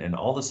environment, and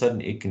all of a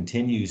sudden it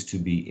continues to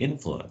be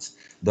influenced.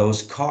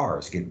 Those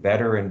cars get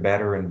better and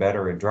better and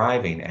better at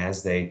driving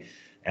as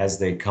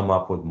they come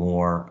up with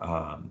more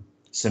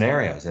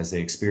scenarios, as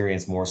they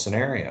experience more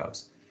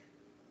scenarios.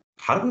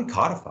 How do we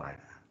codify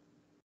that?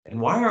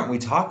 And why aren't we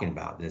talking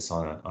about this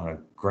on a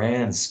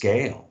grand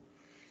scale?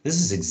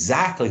 This is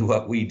exactly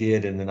what we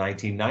did in the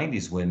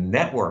 1990s when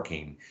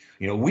networking,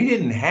 you know, we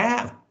didn't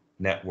have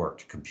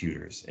networked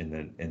computers in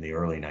the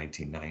early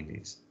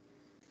 1990s.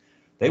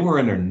 They were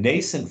in their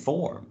nascent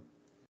form.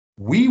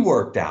 We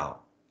worked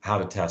out how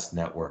to test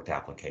networked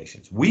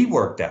applications. We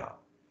worked out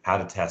how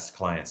to test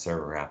client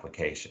server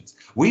applications.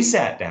 We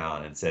sat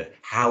down and said,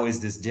 how is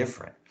this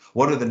different?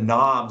 What are the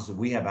knobs that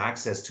we have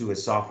access to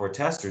as software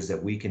testers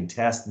that we can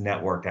test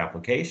networked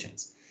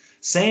applications?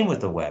 Same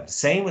with the web,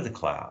 same with the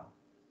cloud.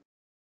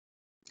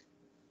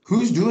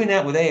 Who's doing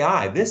that with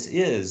AI? This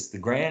is the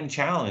grand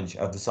challenge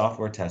of the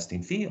software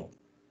testing field.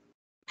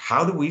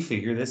 How do we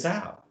figure this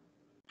out?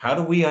 How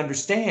do we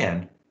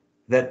understand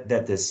that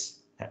this,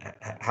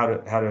 how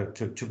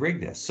to rig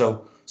this?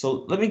 So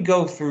let me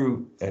go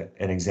through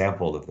an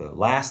example of the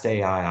last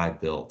AI I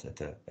built at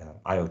the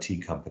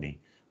IoT company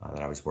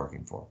that I was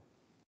working for.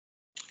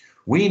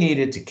 We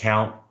needed to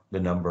count the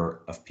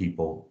number of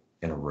people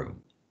in a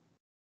room.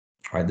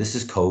 All right, this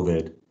is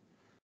COVID.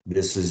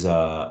 This is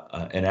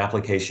an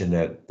application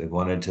that they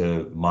wanted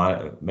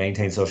to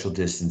maintain social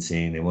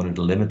distancing. They wanted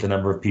to limit the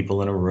number of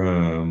people in a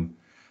room.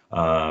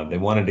 They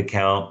wanted to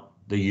count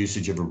the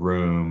usage of a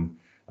room.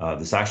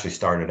 This actually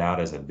started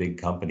out as a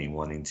big company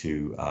wanting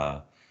to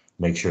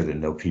make sure that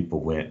no people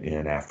went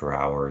in after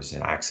hours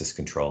and access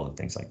control and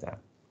things like that.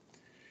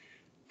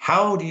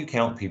 How do you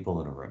count people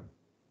in a room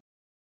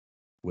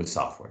with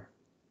software?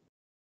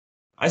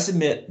 I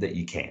submit that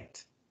you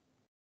can't.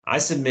 I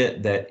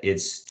submit that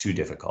it's too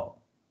difficult.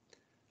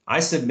 I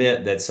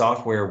submit that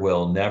software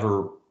will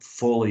never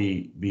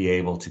fully be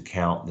able to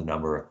count the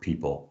number of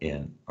people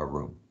in a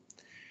room.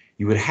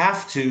 You would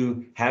have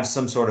to have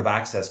some sort of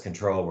access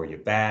control where you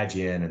badge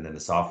in and then the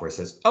software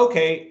says,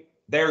 okay,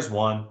 there's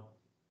one.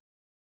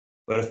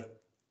 But if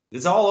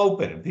it's all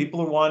open and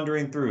people are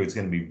wandering through, it's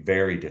going to be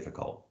very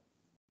difficult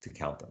to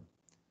count them.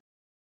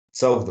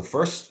 So the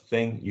first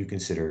thing you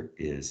consider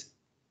is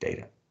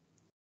data.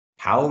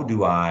 How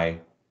do I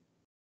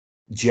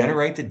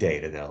generate the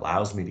data that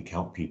allows me to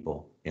count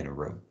people in a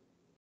room?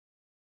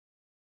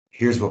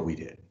 Here's what we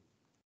did.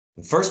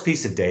 The first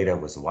piece of data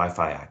was the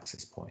Wi-Fi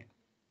access point.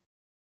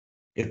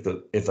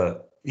 If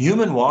a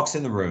human walks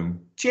in the room,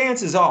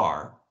 chances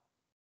are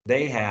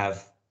they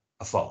have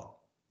a phone.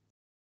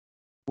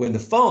 When the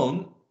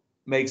phone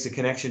makes a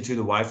connection to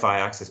the Wi-Fi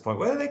access point,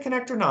 whether they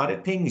connect or not,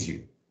 it pings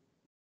you.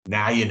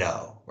 Now you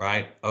know,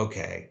 right?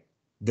 Okay,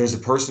 there's a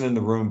person in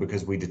the room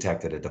because we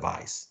detected a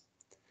device.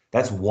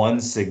 That's one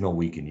signal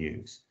we can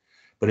use,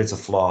 but it's a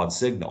flawed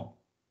signal.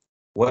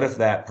 What if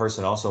that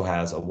person also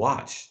has a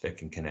watch that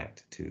can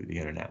connect to the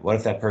internet? What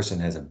if that person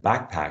has a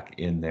backpack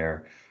in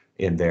their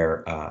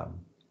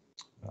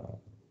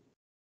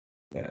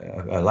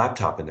a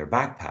laptop in their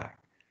backpack,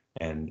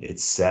 and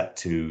it's set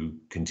to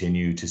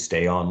continue to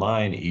stay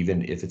online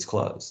even if it's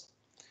closed?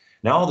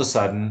 Now all of a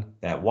sudden,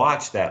 that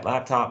watch, that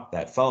laptop,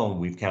 that phone,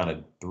 we've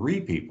counted 3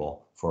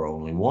 people for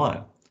only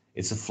 1.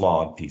 It's a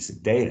flawed piece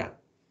of data.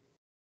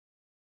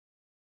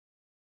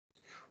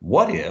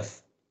 What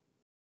if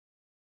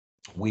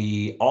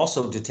we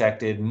also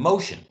detected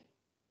motion?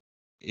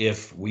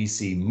 If we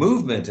see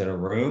movement in a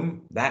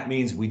room, that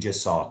means we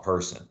just saw a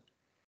person.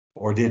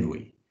 Or did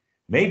we?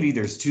 Maybe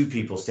there's 2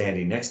 people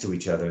standing next to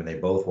each other and they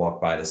both walk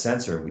by the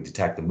sensor and we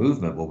detect the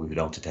movement, but we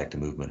don't detect the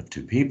movement of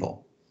 2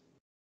 people.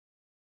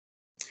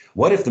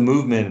 What if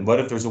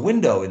there's a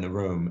window in the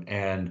room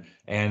and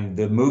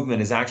the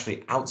movement is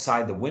actually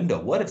outside the window?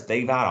 What if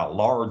they've got a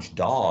large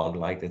dog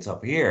like that's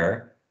up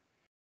here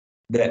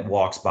that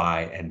walks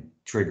by and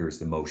triggers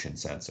the motion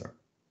sensor?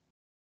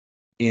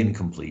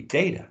 Incomplete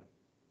data.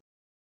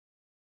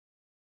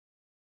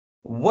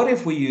 What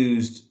if we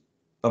used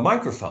a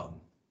microphone,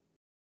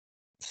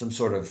 some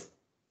sort of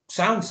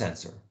sound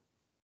sensor?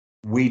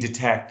 We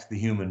detect the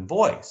human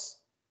voice.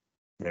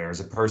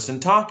 There's a person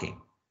talking.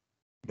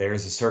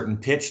 There's a certain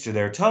pitch to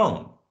their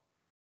tone.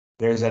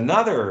 There's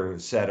another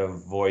set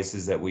of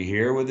voices that we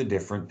hear with a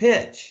different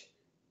pitch.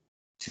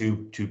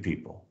 2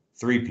 people,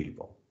 3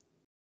 people.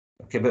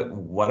 Okay, but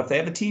what if they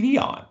have a TV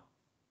on?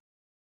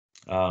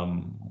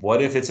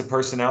 What if it's a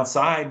person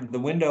outside the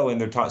window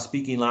and they're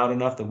speaking loud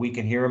enough that we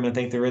can hear them and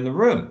think they're in the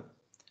room?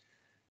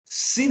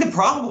 See, the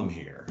problem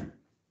here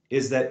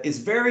is that it's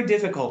very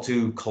difficult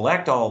to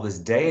collect all this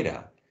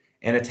data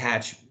and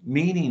attach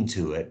meaning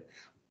to it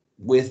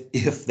with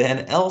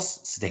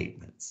if-then-else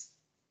statements.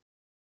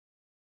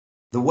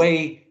 The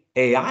way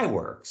AI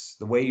works,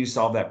 the way you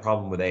solve that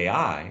problem with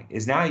AI,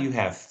 is now you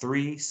have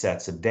 3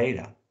 sets of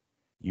data.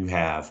 You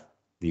have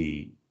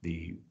the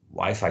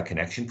Wi-Fi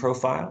connection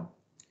profile,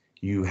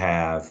 you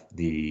have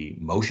the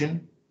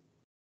motion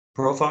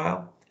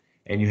profile,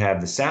 and you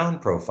have the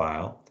sound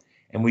profile,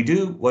 and we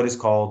do what is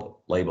called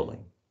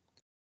labeling.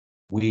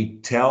 We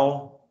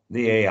tell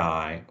the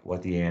AI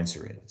what the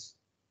answer is.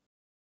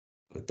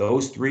 With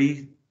those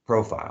 3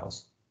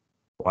 profiles,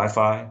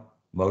 Wi-Fi,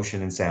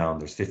 motion, and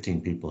sound, there's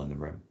 15 people in the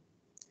room.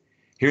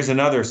 Here's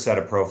another set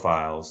of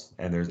profiles,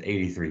 and there's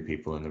 83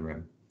 people in the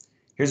room.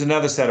 Here's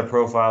another set of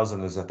profiles,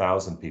 and there's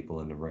 1,000 people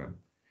in the room.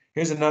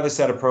 Here's another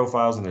set of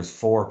profiles, and there's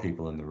 4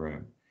 people in the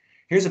room.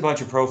 Here's a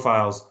bunch of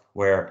profiles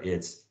where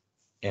it's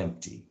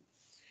empty.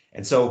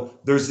 And so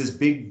there's this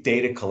big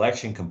data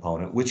collection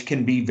component, which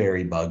can be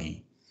very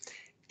buggy.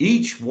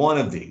 Each one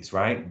of these,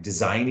 right,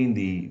 designing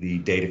the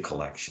data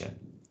collection,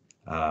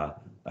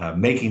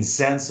 making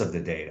sense of the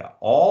data,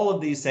 all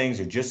of these things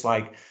are just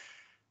like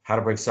how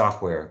to break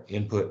software,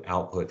 input,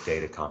 output,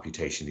 data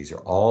computation. These are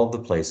all the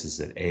places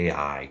that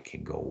AI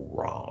can go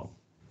wrong.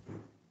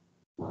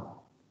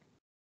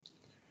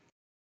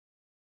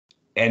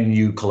 And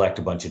you collect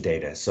a bunch of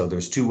data. So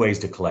there's 2 ways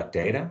to collect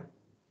data.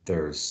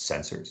 there's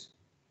sensors,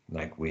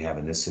 like we have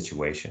in this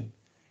situation.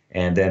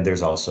 And then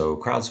there's also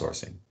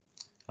crowdsourcing.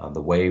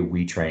 The way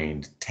we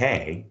trained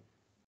Tay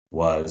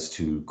was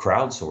to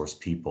crowdsource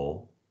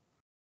people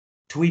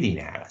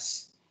tweeting at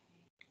us.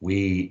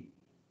 We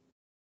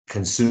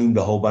consumed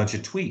a whole bunch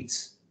of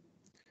tweets.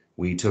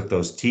 We took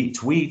those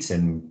tweets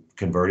and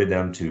converted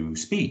them to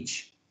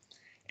speech.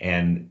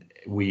 And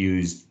we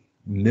used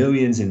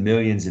millions and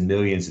millions and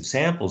millions of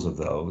samples of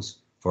those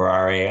for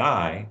our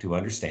AI to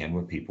understand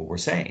what people were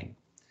saying.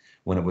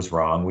 When it was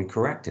wrong, we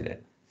corrected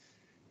it.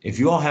 If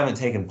you all haven't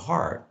taken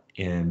part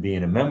in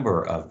being a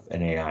member of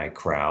an AI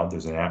crowd,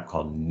 there's an app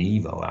called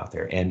Neevo out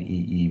there,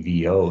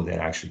 Neevo, that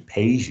actually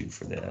pays you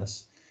for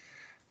this,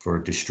 for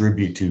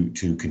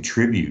to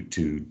contribute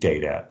to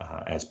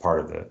data as part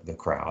of the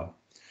crowd.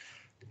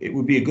 It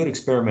would be a good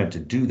experiment to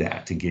do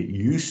that, to get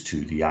used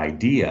to the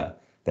idea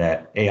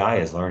that AI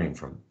is learning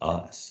from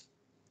us.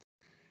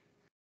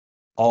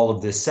 All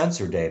of this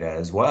sensor data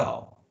as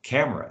well,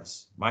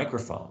 cameras,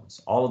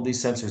 microphones, all of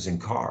these sensors in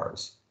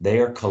cars, they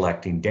are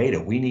collecting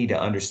data. We need to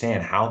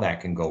understand how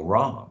that can go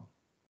wrong.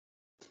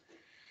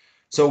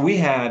 So we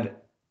had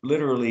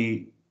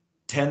literally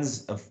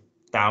tens of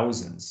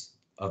thousands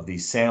of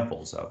these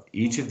samples of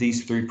each of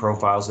these 3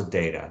 profiles of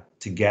data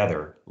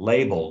together,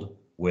 labeled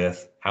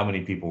with how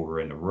many people were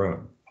in the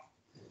room.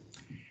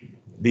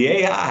 The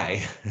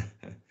AI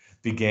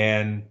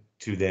began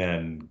to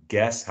then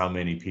guess how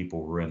many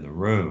people were in the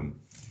room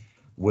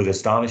with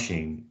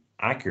astonishing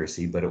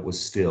accuracy, but it was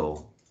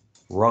still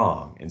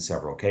wrong in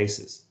several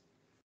cases.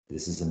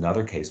 This is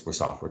another case where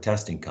software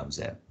testing comes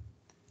in.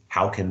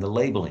 How can the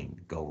labeling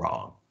go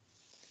wrong?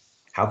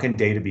 How can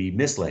data be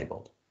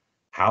mislabeled?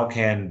 How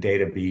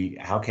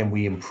can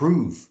we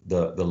improve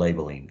the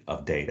labeling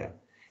of data?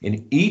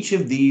 In each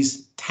of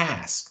these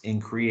tasks in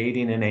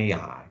creating an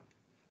AI,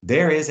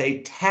 there is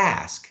a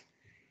task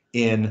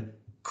in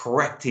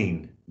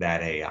correcting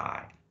that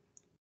AI.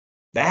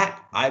 That,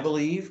 I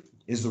believe,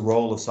 is the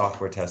role of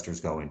software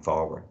testers going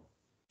forward.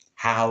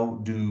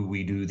 How do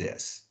we do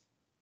this?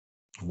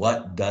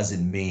 What does it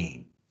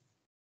mean?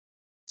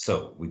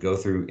 So we go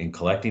through in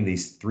collecting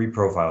these 3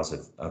 profiles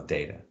of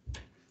data.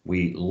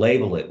 We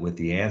label it with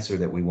the answer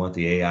that we want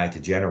the AI to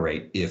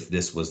generate if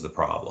this was the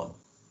problem.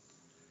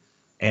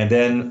 And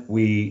then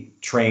we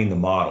train the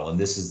model, and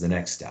this is the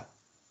next step.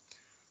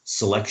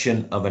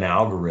 Selection of an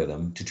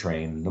algorithm to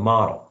train the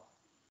model.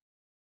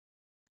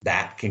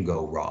 That can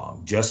go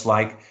wrong. Just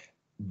like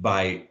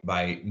by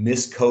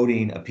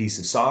miscoding a piece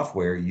of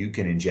software, you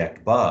can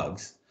inject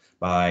bugs.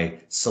 By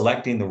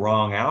selecting the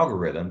wrong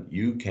algorithm,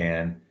 you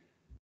can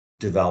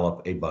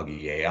develop a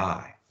buggy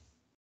AI.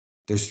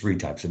 There's 3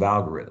 types of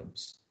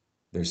algorithms.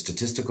 There's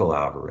statistical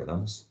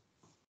algorithms.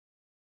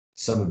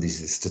 Some of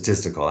these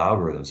statistical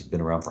algorithms have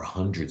been around for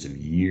hundreds of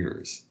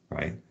years,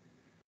 right?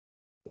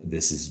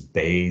 This is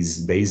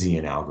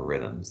Bayesian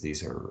algorithms.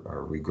 These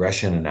are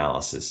regression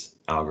analysis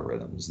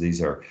algorithms.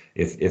 These are,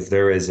 if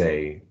there is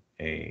a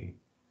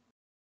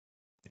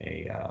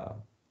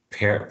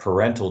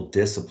parental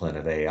discipline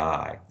of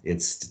AI,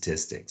 it's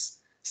statistics.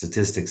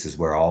 Statistics is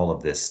where all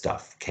of this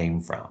stuff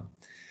came from.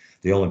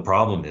 The only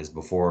problem is,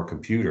 before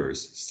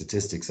computers,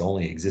 statistics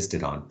only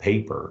existed on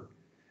paper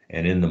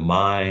and in the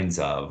minds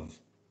of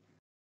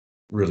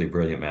really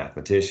brilliant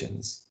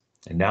mathematicians.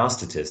 And now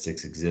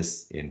statistics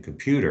exist in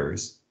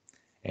computers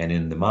and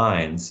in the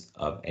minds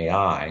of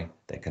AI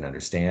that can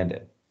understand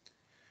it.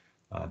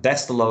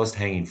 That's the lowest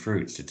hanging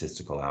fruit,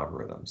 statistical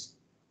algorithms.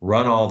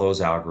 Run all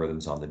those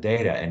algorithms on the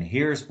data, and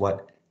here's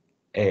what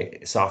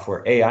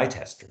software AI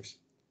testers,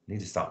 I need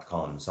to stop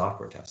calling them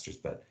software testers,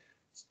 but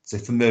it's a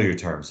familiar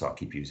term, so I'll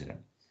keep using it.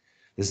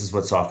 This is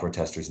what software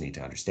testers need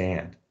to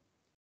understand.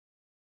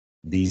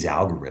 These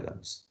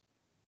algorithms,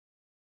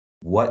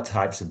 what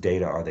types of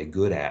data are they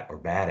good at or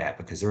bad at?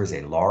 Because there is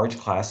a large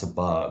class of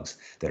bugs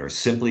that are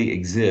simply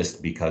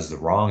exist because the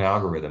wrong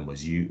algorithm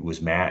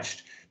was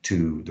matched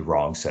to the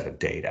wrong set of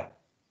data.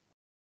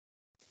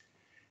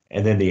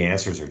 And then the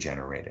answers are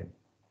generated.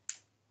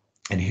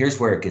 And here's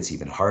where it gets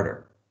even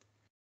harder.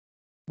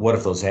 What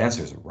if those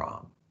answers are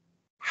wrong?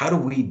 How do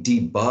we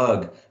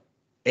debug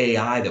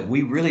AI that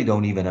we really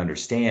don't even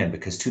understand?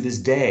 Because to this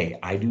day,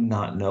 I do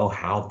not know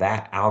how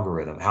that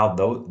algorithm,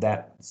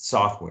 that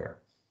software,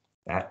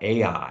 that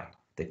AI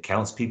that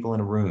counts people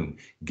in a room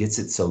gets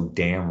it so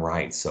damn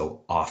right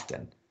so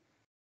often.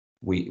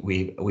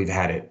 We've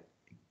had it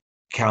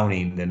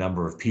counting the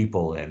number of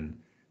people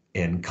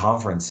in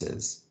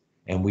conferences,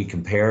 and we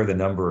compare the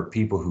number of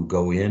people who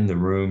go in the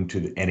room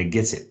and it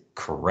gets it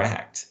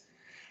correct.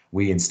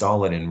 We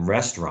install it in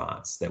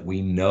restaurants that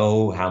we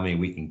know how many,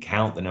 we can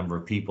count the number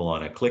of people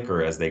on a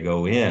clicker as they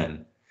go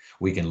in.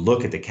 We can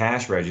look at the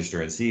cash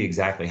register and see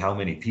exactly how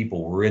many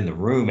people were in the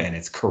room, and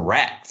it's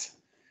correct.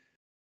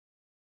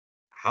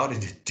 How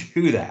did it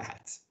do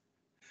that?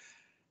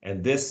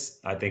 And this,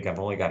 I think I've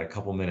only got a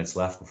couple minutes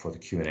left before the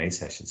Q&A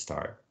session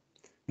start.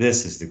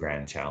 This is the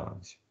grand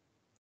challenge.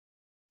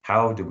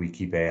 How do we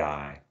keep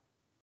AI?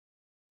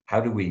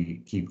 How do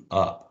we keep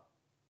up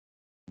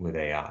with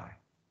AI?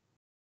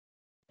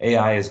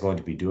 AI is going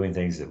to be doing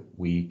things that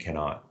we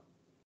cannot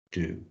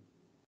do.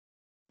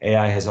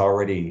 AI has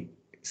already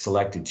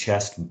selected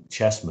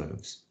chess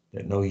moves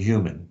that no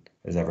human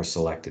has ever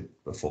selected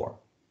before.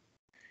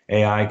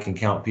 AI can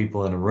count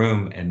people in a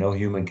room and no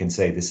human can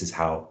say this is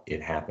how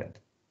it happened.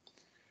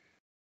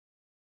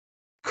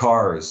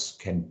 Cars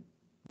can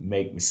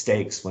make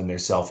mistakes when they're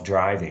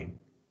self-driving,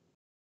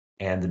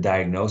 and the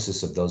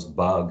diagnosis of those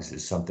bugs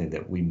is something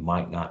that we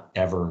might not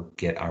ever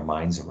get our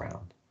minds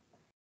around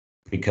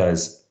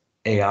because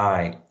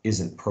AI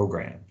isn't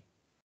programmed.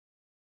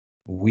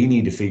 We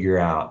need to figure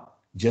out,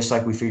 just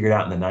like we figured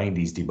out in the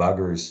 90s,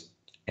 debuggers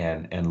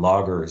and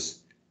loggers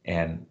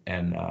and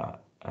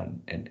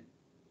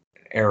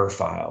error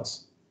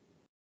files,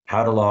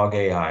 how to log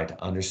AI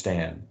to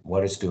understand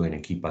what it's doing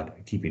and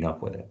keeping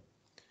up with it.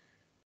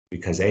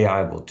 Because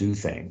AI will do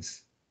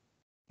things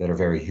that are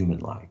very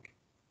human-like.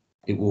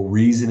 It will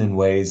reason in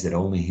ways that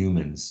only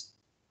humans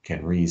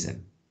can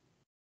reason.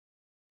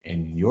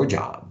 And your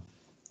job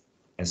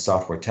as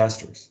software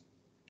testers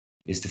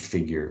is to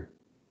figure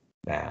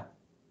that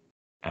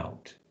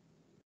out.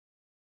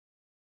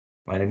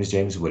 My name is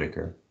James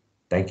Whittaker.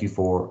 Thank you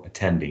for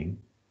attending.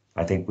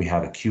 I think we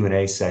have a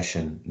Q&A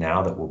session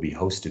now that will be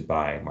hosted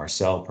by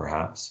Marcel,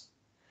 perhaps.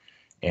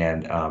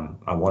 And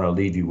I want to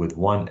leave you with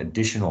one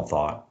additional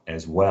thought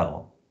as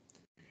well,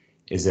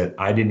 is that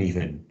I didn't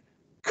even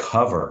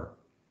cover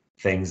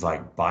things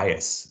like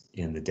bias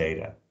in the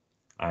data.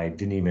 I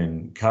didn't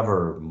even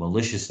cover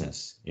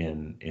maliciousness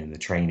in the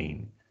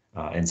training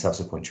and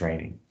subsequent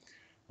training.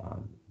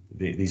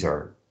 These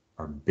are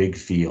big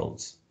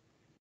fields.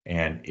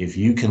 And if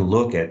you can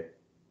look at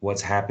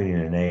what's happening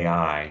in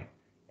AI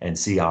and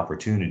see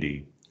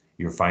opportunity,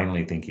 you're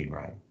finally thinking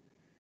right.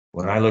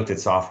 When I looked at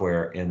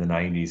software in the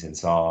 90s and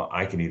saw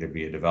I can either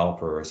be a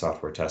developer or a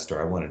software tester,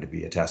 I wanted to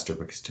be a tester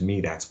because to me,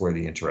 that's where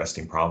the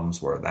interesting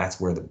problems were. That's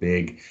where the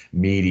big,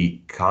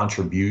 meaty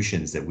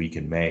contributions that we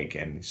can make.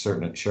 And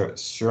sure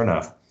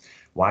enough,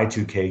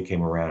 Y2K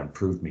came around and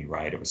proved me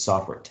right. It was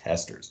software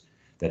testers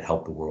that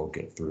helped the world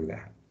get through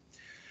that.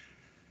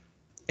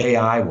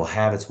 AI will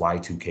have its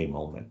Y2K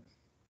moment.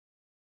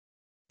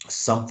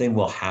 Something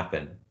will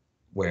happen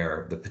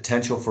where the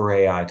potential for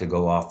AI to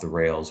go off the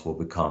rails will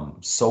become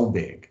so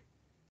big.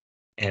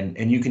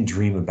 And you can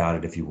dream about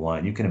it if you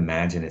want. You can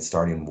imagine it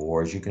starting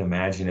wars. You can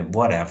imagine it,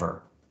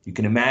 whatever. You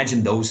can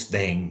imagine those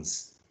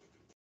things.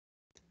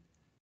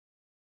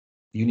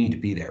 You need to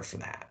be there for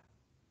that.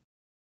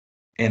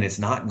 And it's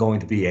not going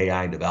to be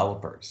AI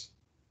developers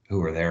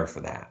who are there for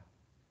that.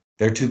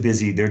 They're too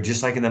busy. They're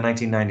just like in the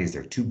 1990s.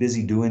 They're too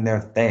busy doing their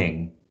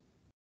thing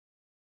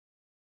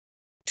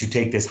to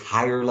take this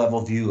higher level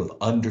view of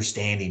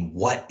understanding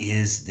what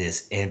is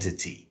this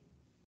entity.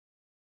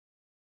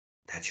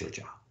 That's your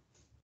job.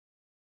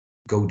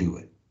 Go do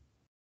it.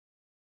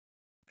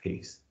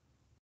 Peace.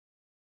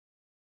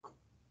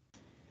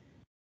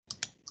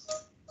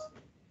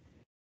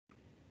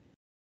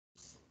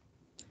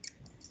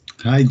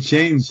 Hi,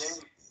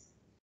 James.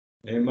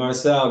 Hey,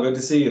 Marcel, good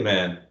to see you,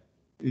 man.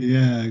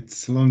 Yeah,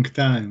 it's a long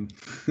time.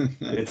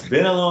 It's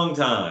been a long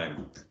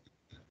time.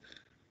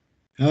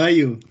 How are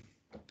you?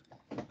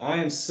 I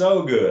am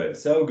so good,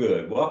 so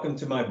good. Welcome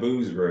to my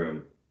booze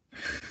room.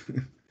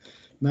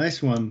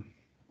 Nice one.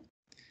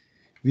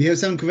 We have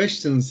some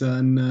questions,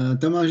 and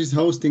Tomasz is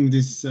hosting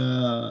this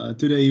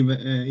today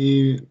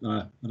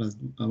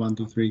 1,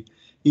 2, 3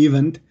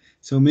 event.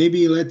 So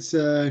maybe let's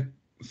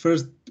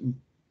first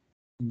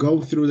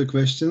go through the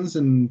questions,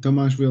 and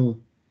Tomasz will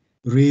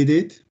read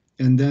it,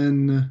 and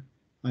then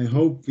I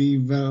hope we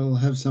will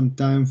have some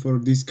time for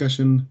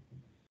discussion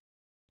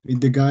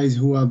with the guys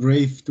who are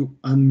brave to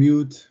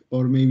unmute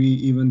or maybe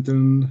even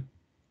turn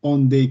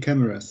on their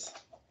cameras.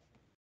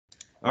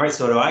 All right,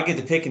 so do I get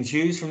to pick and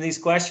choose from these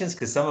questions?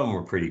 Because some of them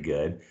were pretty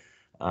good.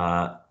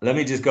 Let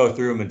me just go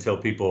through them until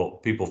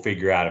people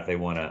figure out if they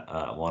want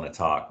to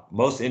talk.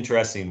 Most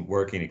interesting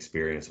working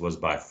experience was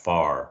by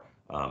far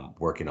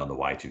working on the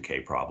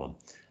Y2K problem.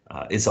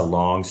 It's a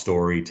long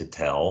story to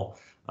tell,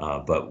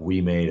 but we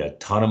made a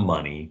ton of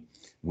money.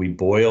 We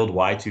boiled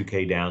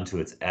Y2K down to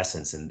its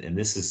essence, and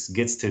this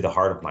gets to the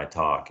heart of my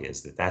talk,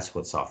 is that's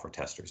what software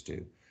testers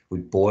do. We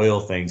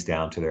boil things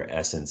down to their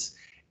essence,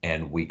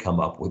 and we come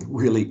up with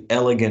really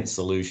elegant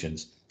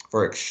solutions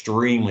for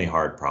extremely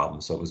hard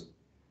problems. So it was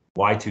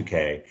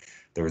Y2K.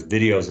 There was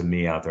videos of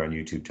me out there on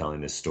YouTube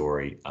telling this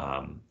story.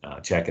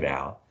 Check it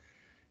out.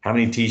 How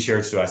many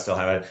t-shirts do I still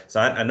have? So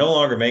I no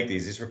longer make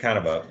these. These were kind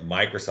of a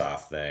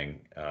Microsoft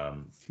thing.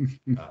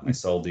 I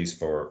sold these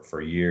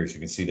for years. You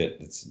can see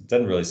that it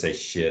doesn't really say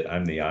shit.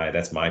 I'm the I.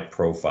 That's my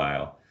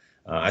profile.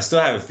 I still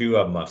have a few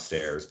of them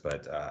upstairs,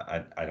 but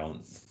I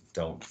don't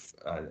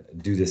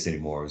do this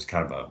anymore. It was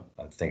kind of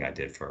a thing I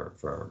did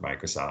for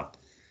Microsoft.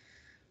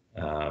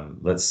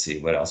 Let's see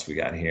what else we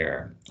got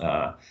here.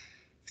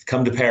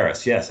 Come to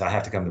Paris. Yes, I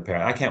have to come to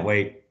Paris. I can't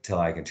wait till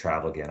I can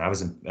travel again. I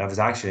was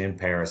actually in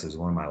Paris. It was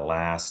one of my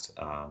last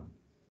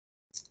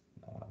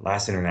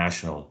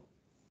international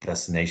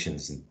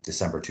destinations in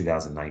December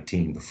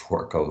 2019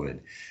 before COVID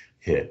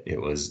hit. It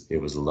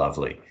was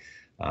lovely.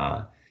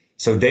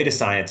 So data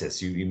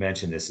scientists, you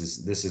mentioned this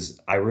is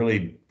I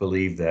really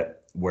believe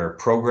that where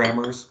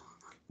programmers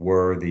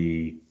were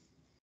the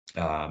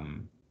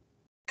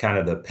kind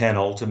of the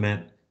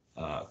penultimate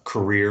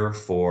career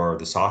for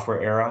the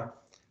software era,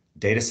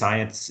 data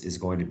science is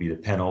going to be the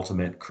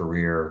penultimate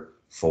career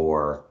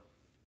for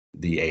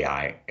the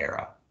AI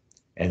era.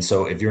 And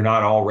so if you're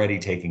not already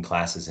taking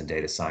classes in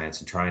data science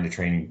and trying to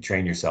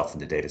train yourself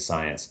into data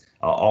science,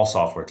 all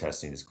software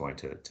testing is going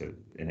to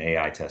and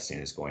AI testing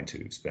is going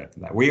to spend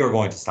from that. We are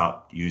going to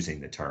stop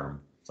using the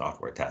term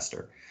software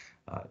tester.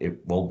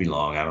 It won't be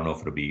long. I don't know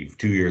if it'll be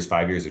 2 years,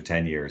 5 years, or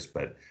 10 years,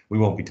 but we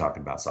won't be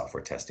talking about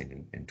software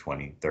testing in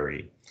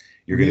 2030.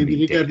 You're going to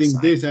be regarding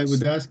this, I scientists.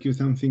 would ask you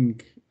something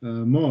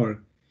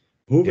more.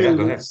 Who Yeah, will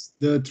go ahead. lose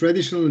the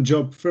traditional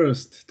job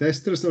first,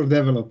 testers or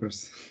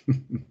developers?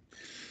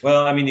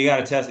 Well, I mean, you got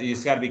to test.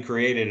 It's got to be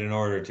created in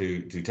order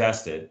to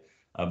test it.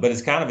 But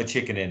it's kind of a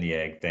chicken and the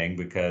egg thing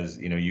because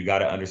you got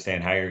to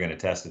understand how you're going to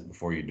test it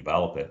before you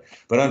develop it.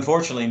 But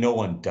unfortunately, no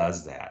one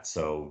does that.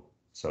 So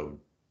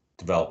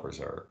developers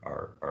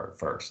are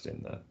first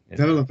in the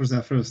Developers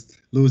are first,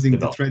 losing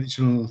the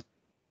traditional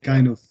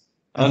kind of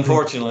approach.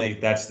 Unfortunately,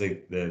 that's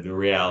the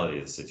reality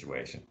of the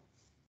situation.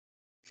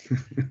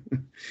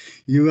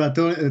 You are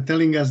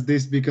telling us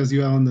this because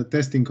you are on the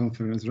testing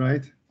conference,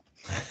 right?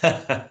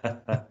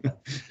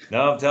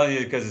 No, I'm telling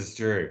you because it's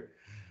true.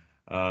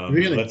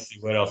 Really? Let's see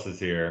what else is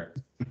here.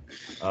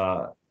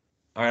 All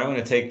right, I'm going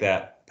to take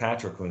that.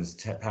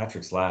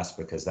 Patrick's last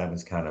because that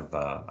was kind of,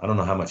 I don't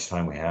know how much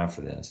time we have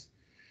for this.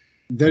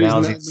 There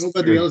is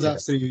nobody else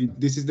after you.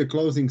 This is the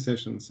closing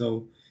session,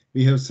 so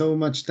we have so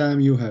much time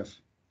you have.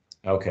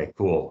 Okay,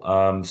 cool.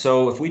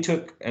 So if we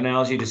took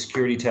analogy to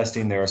security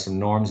testing, there are some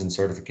norms and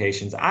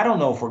certifications. I don't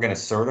know if we're going to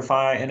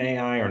certify an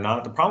AI or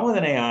not. The problem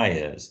with an AI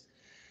is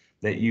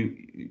that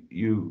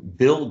you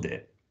build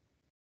it.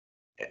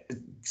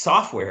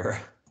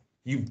 Software,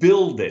 you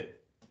build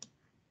it,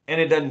 and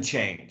it doesn't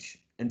change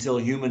until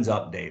humans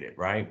update it,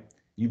 right?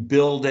 You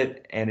build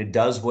it, and it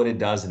does what it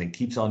does, and it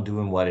keeps on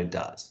doing what it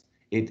does.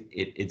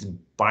 Its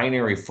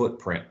binary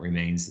footprint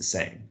remains the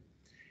same.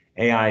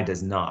 AI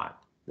does not.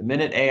 The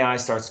minute AI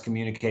starts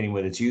communicating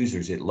with its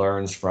users, it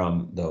learns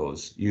from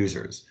those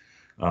users.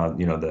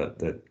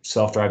 The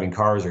self-driving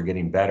cars are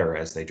getting better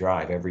as they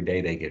drive. Every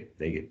day they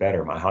get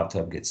better. My hot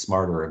tub gets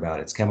smarter about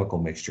its chemical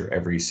mixture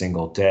every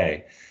single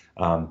day.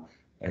 The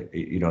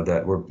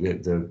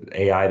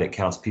AI that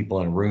counts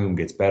people in a room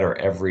gets better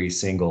every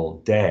single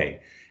day.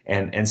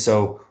 And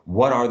so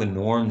what are the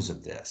norms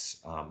of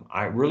this?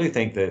 I really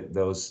think that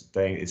those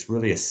things, it's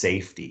really a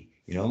safety.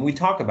 And we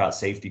talk about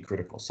safety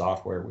critical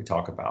software. We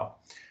talk about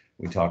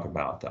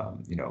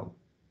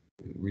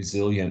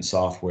resilient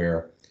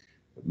software.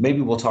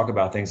 Maybe we'll talk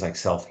about things like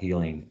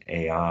self-healing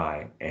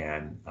AI,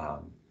 and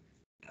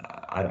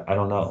I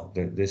don't know.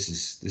 This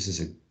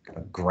is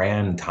a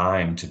grand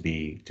time to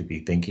be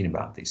thinking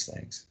about these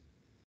things.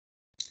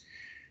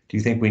 Do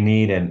you think we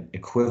need an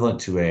equivalent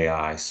to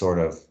AI sort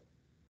of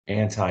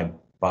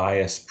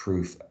anti-bias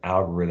proof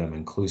algorithm,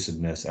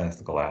 inclusiveness,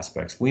 ethical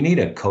aspects? We need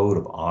a code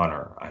of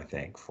honor, I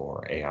think,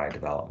 for AI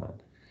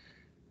development.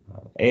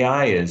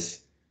 AI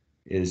is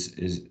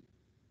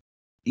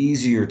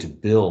easier to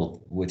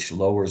build, which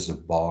lowers the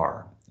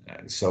bar.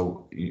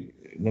 So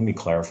let me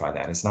clarify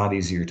that. It's not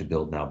easier to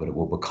build now, but it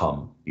will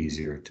become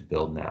easier to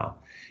build now.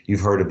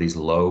 You've heard of these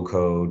low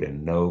code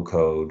and no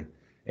code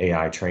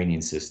AI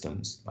training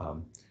systems.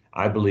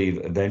 I believe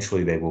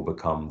eventually they will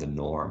become the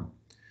norm.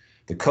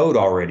 The code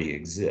already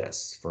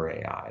exists for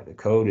AI. The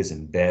code is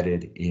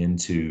embedded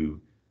into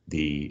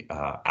the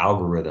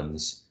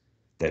algorithms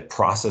that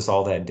process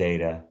all that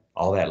data,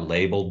 all that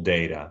labeled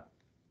data,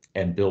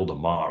 and build a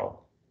model.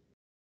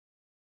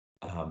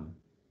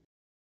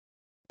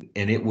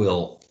 And it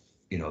will,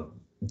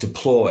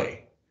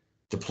 deploy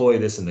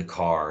this in the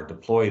car,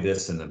 deploy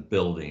this in the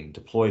building,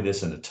 deploy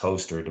this in a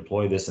toaster,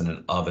 deploy this in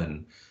an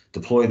oven,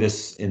 deploy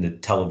this in the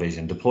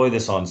television, deploy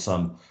this on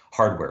some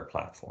hardware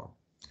platform.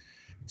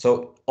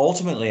 So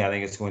ultimately, I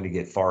think it's going to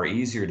get far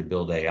easier to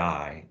build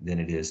AI than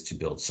it is to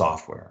build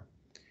software.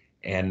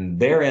 And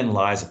therein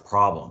lies a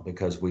problem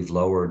because we've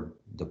lowered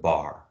the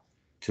bar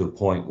to a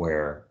point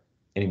where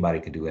anybody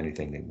can do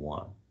anything they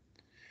want.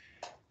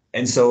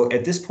 And so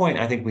at this point,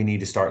 I think we need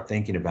to start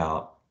thinking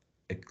about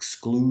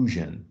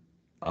exclusion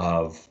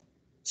of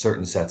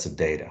certain sets of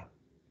data.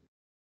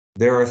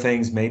 There are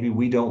things maybe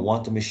we don't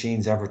want the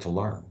machines ever to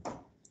learn.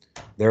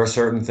 There are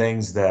certain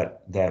things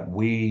that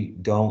we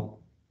don't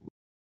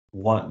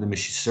want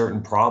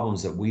certain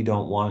problems that we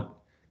don't want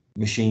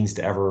machines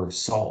to ever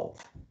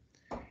solve.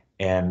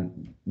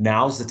 And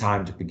now's the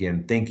time to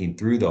begin thinking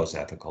through those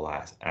ethical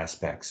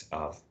aspects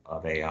of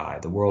AI.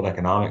 The World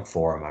Economic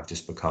Forum, I've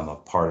just become a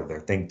part of their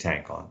think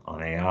tank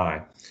on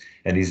AI.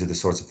 And these are the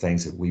sorts of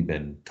things that we've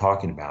been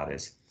talking about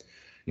is,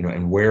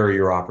 and where are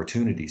your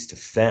opportunities to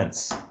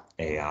fence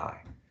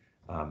AI?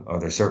 Are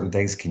there certain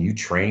things, can you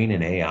train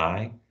an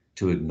AI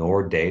to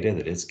ignore data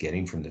that it's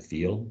getting from the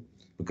field?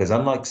 Because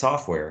unlike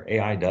software,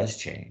 AI does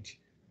change.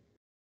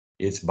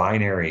 It's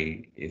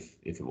binary, if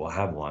it will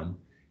have one,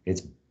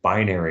 it's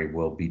binary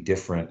will be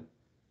different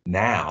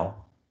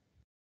now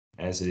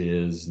as it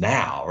is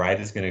now, right?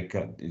 It's going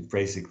to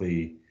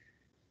basically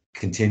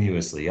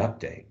continuously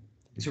update.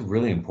 These are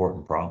really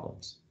important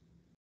problems.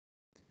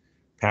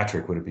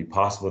 Patrick, would it be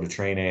possible to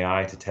train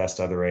AI to test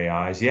other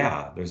AIs?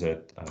 Yeah, there's a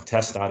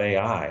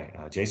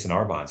test.ai, Jason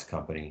Arbon's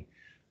company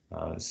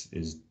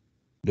is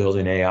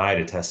building AI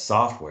to test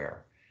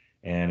software.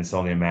 And it's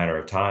only a matter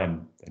of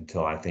time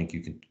until I think you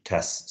can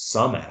test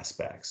some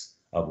aspects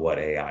of what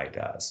AI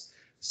does.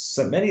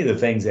 So many of the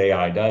things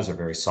AI does are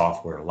very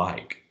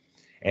software-like.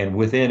 And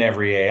within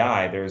every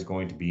AI, there's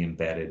going to be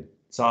embedded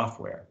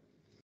software.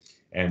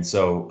 And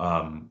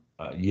so,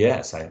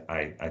 yes,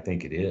 I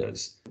think it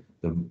is.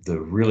 The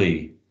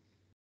really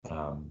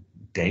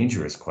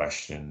dangerous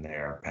question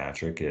there,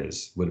 Patrick,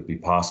 is would it be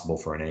possible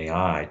for an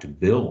AI to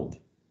build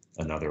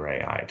another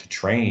AI, to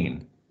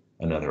train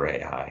another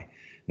AI?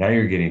 Now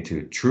you're getting to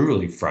a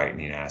truly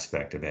frightening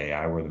aspect of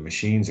AI where the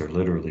machines are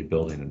literally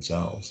building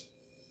themselves.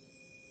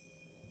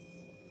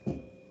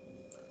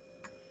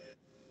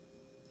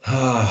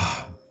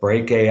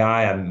 Break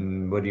AI,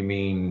 what do you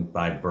mean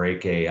by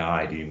break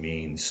AI? Do you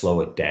mean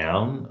slow it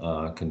down,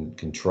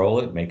 control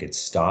it, make it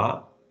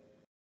stop?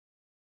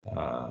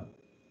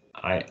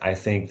 I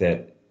think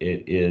that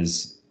it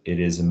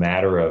is a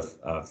matter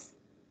of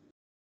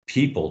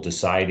people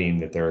deciding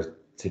that they're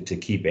to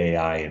keep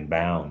AI in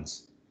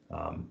bounds.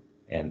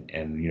 And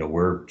you know,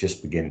 we're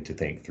just beginning to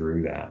think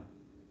through that.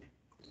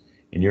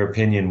 In your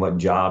opinion, what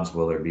jobs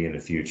will there be in the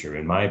future?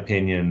 In my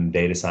opinion,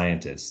 data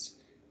scientist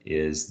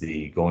is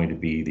going to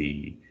be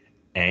the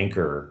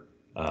anchor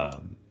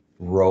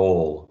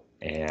role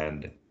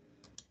and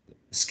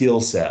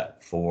skill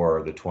set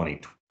for the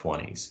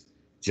 2020s,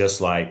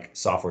 just like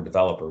software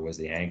developer was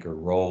the anchor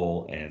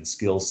role and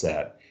skill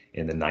set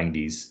in the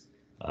 90s,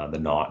 the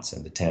noughts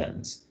and the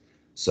 10s.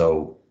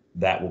 So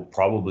that will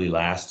probably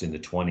last in the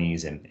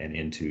 20s and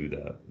into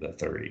the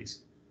 30s.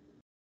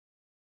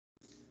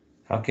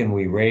 How can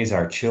we raise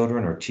our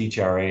children or teach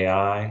our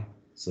AI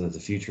so that the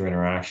future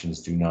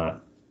interactions do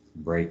not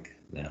break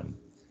them?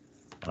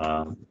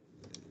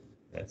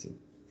 That's an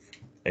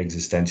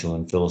existential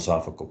and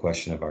philosophical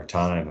question of our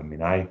time. I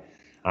mean, I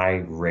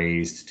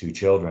raised 2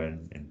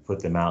 children and put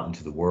them out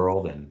into the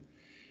world and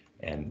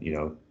you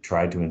know,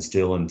 tried to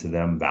instill into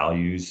them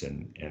values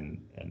and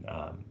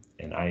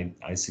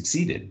I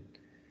succeeded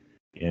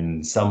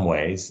in some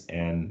ways,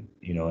 and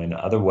you know, in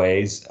other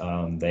ways,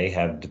 they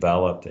have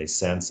developed a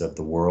sense of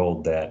the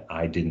world that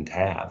I didn't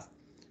have.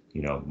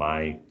 You know,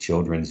 my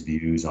children's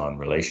views on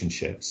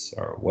relationships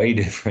are way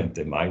different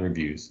than my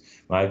views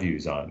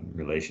on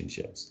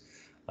relationships.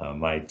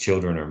 My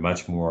children are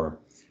much more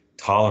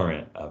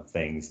tolerant of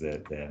things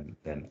than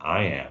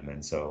I am,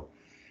 and so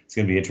it's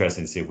going to be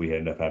interesting to see if we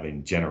end up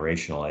having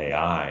generational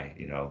AI.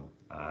 You know,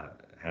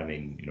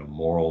 having, you know,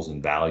 morals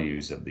and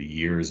values of the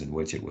years in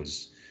which it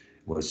was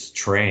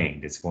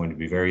trained. It's going to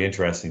be very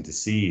interesting to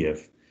see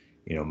if,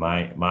 you know,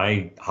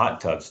 my hot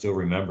tub still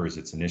remembers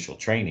its initial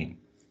training.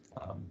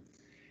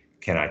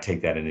 Can I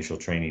take that initial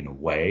training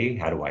away?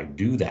 How do I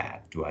do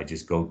that? Do I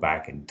just go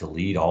back and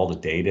delete all the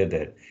data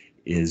that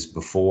is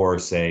before,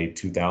 say,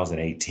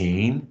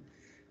 2018?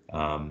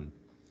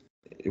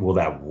 Will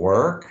that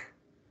work?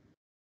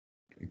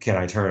 Can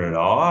I turn it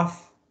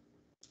off?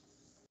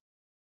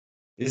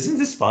 Isn't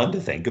this fun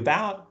to think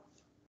about?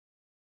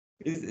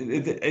 We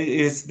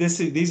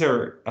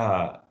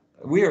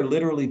are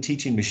literally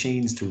teaching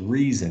machines to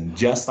reason,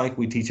 just like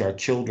we teach our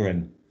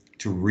children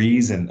to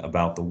reason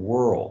about the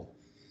world.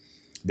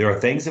 There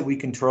are things that we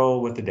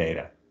control with the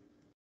data.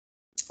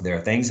 There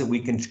are things that we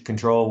can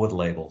control with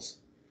labels.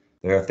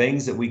 There are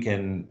things that we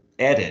can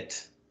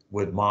edit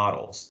with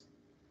models.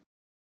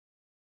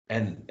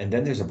 And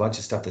then there's a bunch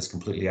of stuff that's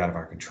completely out of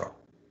our control.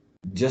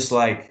 Just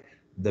like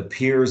the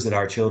peers that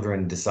our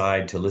children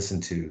decide to listen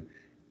to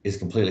is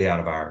completely out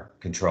of our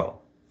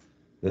control.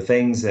 The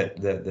things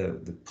that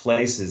the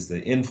places,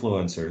 the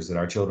influencers that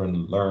our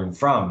children learn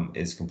from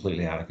is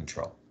completely out of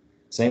control.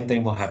 Same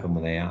thing will happen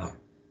with AI.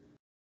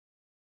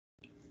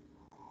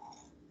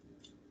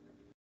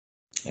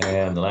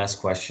 And the last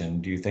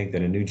question, do you think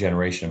that a new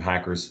generation of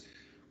hackers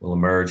will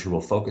emerge who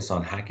will focus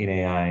on hacking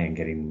AI and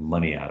getting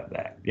money out of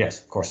that? Yes,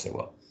 of course they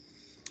will.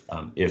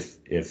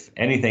 If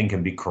anything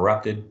can be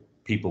corrupted,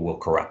 people will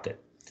corrupt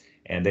it.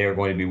 And they are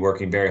going to be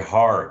working very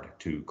hard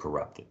to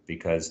corrupt it,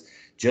 because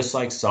just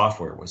like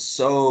software was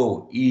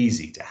so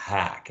easy to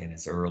hack in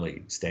its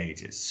early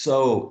stages,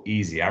 so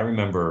easy. I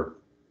remember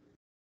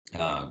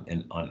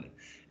on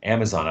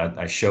Amazon,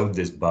 I showed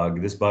this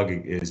bug. This bug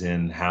is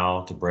in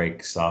How to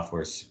Break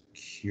Software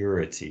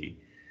Security.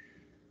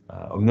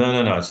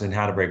 No, it's in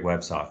How to Break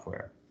Web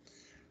Software.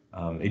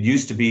 It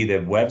used to be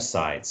that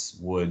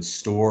websites would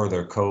store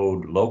their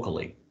code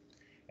locally.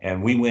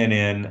 And we went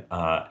in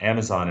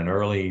Amazon, an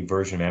early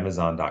version of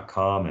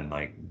Amazon.com in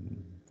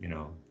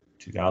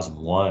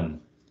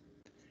 2001,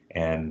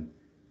 and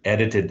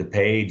edited the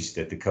page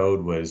that the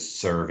code was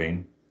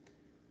serving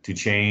to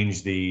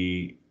change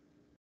the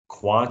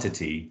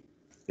quantity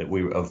that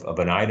of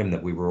an item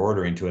that we were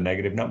ordering to a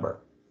negative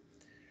number.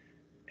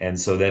 And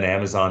so then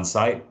Amazon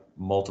site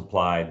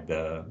multiplied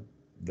the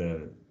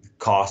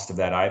cost of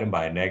that item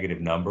by a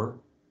negative number,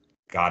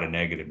 got a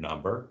negative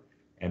number,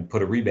 and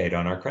put a rebate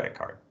on our credit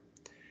card.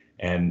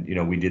 And, you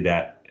know, we did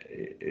that,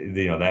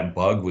 you know, that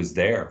bug was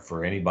there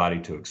for anybody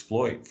to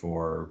exploit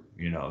for,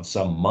 you know,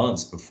 some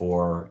months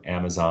before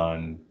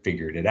Amazon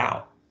figured it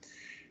out.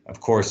 Of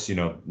course, you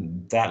know,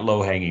 that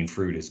low-hanging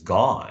fruit is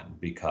gone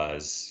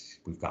because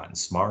we've gotten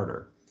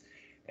smarter.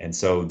 And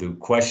so the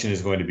question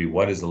is going to be,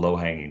 what is the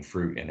low-hanging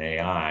fruit in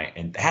AI?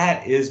 And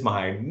that is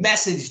my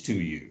message to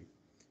you.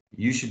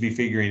 You should be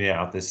figuring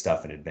out this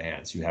stuff in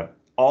advance. You have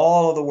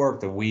all of the work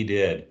that we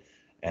did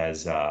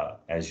as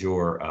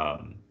your,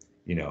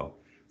 you know,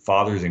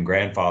 fathers and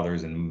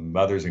grandfathers and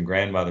mothers and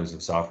grandmothers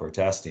of software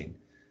testing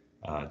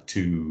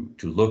to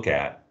look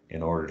at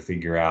in order to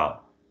figure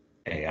out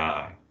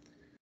AI.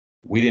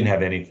 We didn't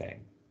have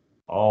anything.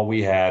 All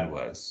we had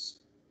was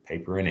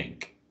paper and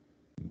ink,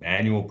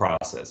 manual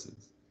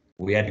processes.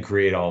 We had to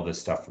create all this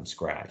stuff from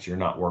scratch. You're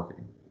not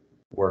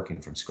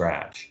working from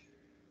scratch,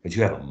 but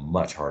you have a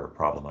much harder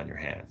problem on your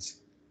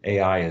hands.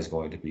 AI is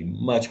going to be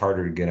much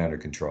harder to get under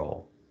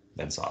control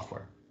than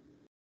software.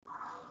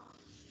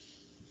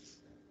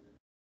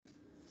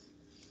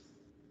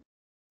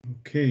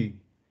 Okay,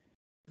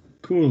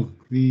 cool.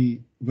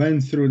 We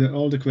went through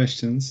all the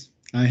questions.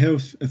 I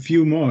have a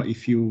few more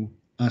if you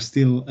are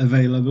still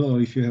available, or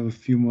if you have a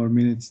few more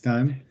minutes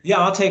time. Yeah,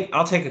 I'll take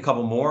a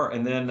couple more,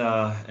 and then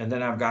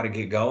I've got to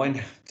get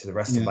going to the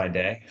rest of my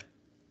day.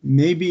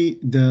 Maybe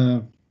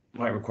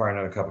might require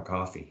another cup of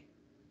coffee.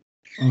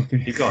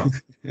 Okay. Keep going.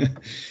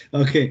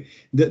 Okay.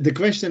 The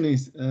question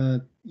is,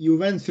 you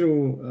went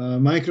through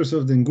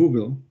Microsoft and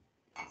Google,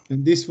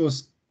 and this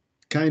was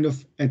kind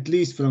of, at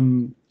least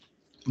from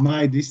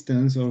my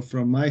distance or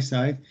from my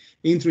side,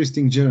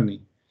 interesting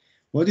journey.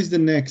 What is the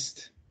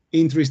next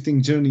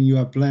interesting journey you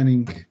are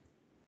planning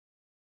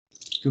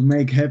to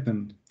make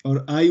happen?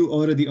 Or are you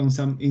already on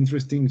some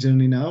interesting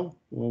journey now?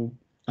 Or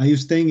are you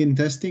staying in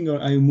testing,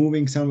 or are you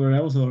moving somewhere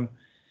else? Or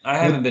I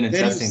haven't been in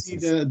testing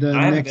since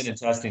I haven't been in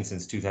testing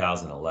since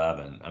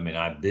 2011. I mean,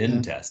 I've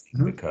been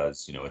testing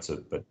because, you know,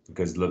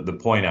 because the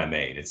point I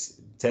made,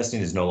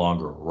 testing is no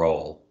longer a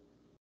role.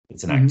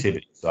 It's an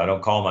activity. So I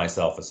don't call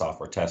myself a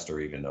software tester,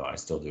 even though I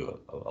still do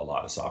a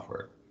lot of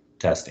software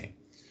testing.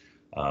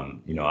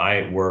 You know,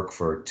 I work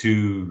for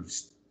 2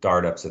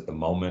 startups at the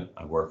moment.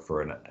 I work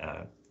for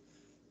a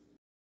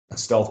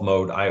stealth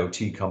mode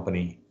IoT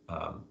company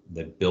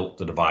that built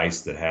the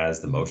device that has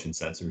the motion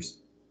sensors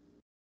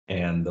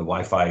and the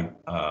Wi-Fi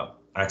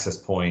access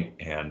point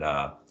and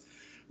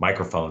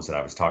microphones that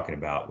I was talking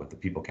about with the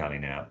people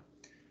counting app.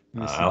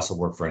 I also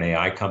work for an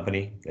AI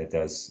company that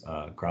does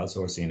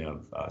crowdsourcing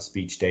of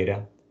speech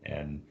data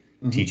and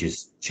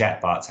teaches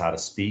chatbots how to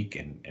speak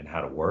and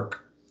how to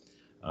work.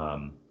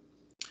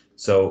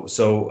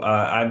 So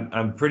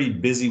I'm pretty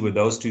busy with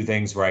those 2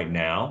 things right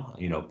now.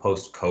 You know,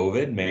 post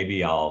COVID,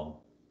 maybe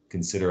I'll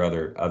consider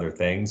other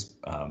things,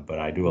 but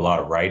I do a lot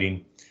of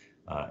writing,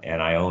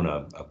 and I own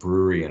a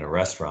brewery and a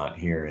restaurant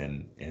here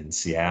in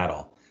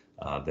Seattle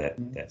that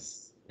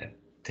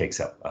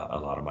takes up a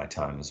lot of my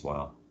time as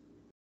well.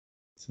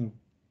 So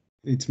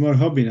it's more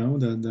hobby now,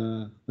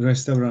 the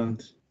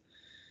restaurant.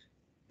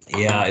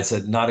 Yeah, it's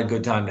not a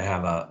good time to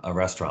have a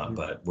restaurant,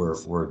 but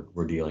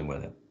we're dealing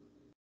with it.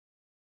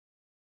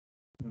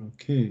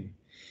 Okay,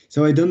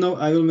 so I don't know.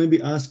 I will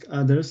maybe ask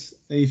others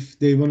if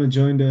they want to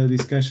join the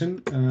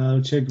discussion.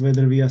 I'll check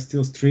whether we are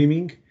still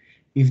streaming.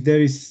 If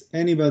there is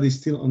anybody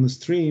still on the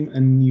stream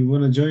and you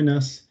want to join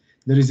us,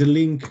 there is a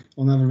link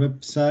on our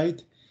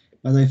website.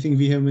 But I think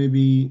we have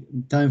maybe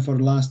time for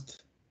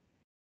last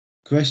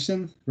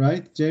question,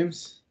 right,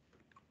 James?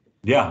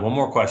 Yeah, one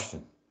more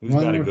question. Who's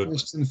got a good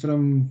question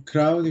from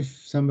crowd? If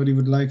somebody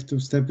would like to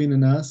step in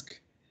and ask.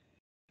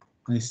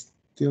 I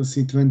still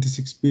see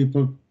 26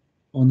 people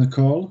on the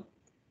call.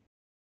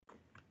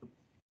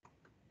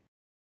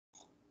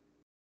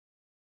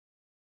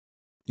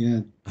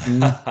 Yeah,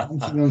 on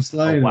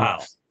oh,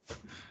 wow,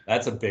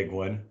 that's a big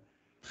one.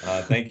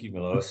 Thank you,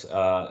 Milos.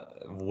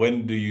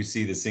 When do you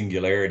see the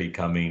singularity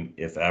coming,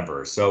 if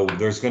ever? So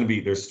there's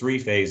 3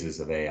 phases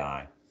of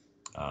AI.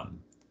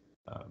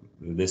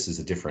 This is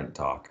a different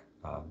talk.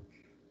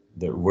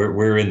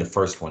 We're in the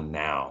first one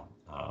now,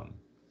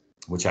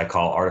 which I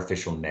call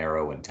artificial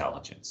narrow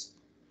intelligence.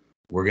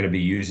 We're going to be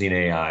using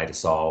AI to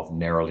solve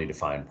narrowly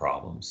defined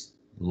problems.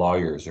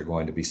 Lawyers are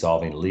going to be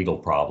solving legal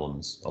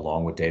problems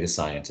along with data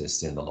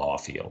scientists in the law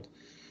field.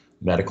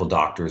 Medical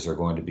doctors are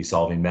going to be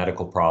solving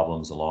medical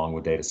problems along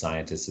with data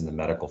scientists in the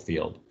medical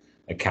field.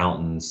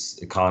 Accountants,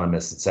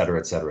 economists, et cetera,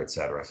 et cetera, et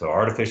cetera. So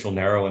artificial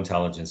narrow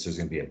intelligence, there's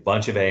going to be a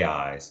bunch of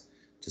AIs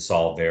to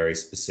solve very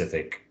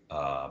specific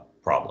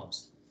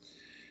problems.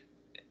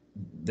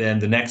 Then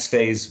the next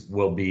phase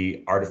will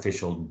be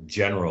artificial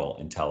general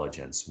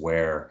intelligence,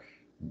 where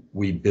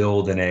we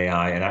build an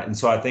AI. And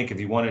so I think if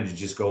you wanted to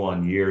just go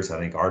on years, I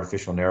think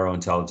artificial narrow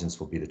intelligence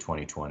will be the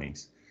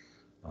 2020s.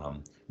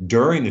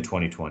 During the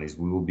 2020s,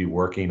 we will be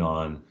working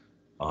on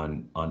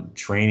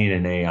training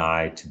an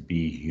AI to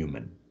be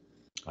human.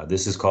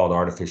 This is called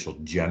artificial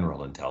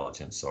general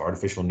intelligence. So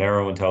artificial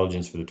narrow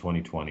intelligence for the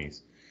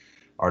 2020s.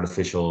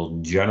 artificial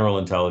general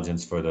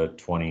intelligence for the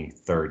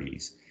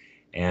 2030s.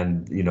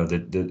 And you know, the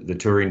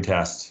Turing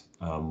test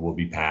will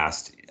be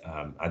passed,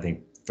 I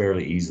think,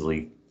 fairly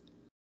easily.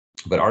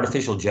 But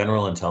artificial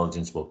general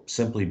intelligence will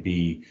simply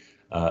be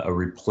a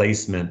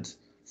replacement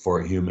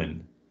for a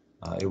human.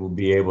 It will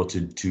be able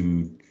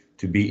to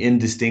be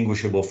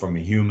indistinguishable from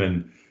a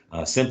human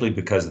simply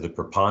because of the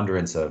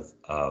preponderance of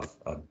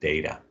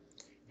data.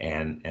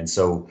 And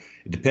so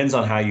it depends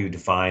on how you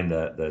define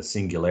the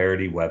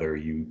singularity, whether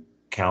you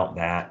count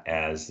that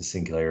as the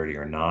singularity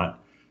or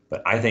not.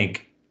 But I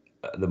think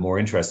the more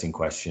interesting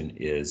question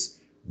is,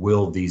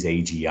 will these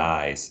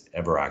AGIs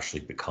ever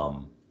actually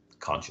become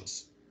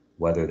conscious?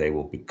 Whether they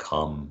will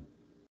become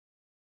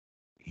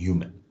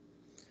human.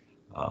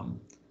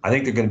 I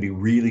think they're going to be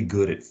really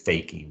good at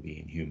faking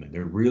being human.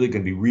 They're really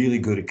going to be really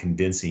good at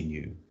convincing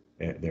you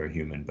they're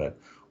human, but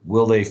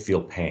will they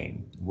feel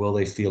pain? Will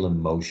they feel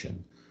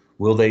emotion?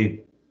 Will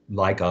they,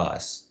 like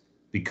us,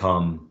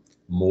 become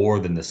more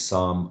than the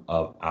sum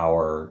of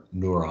our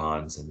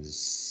neurons and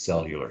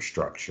cellular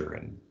structure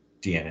and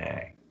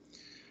DNA?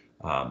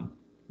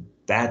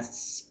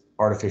 That's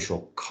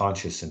artificial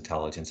conscious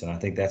intelligence, and I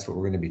think that's what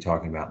we're going to be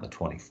talking about in the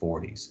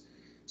 2040s.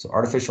 So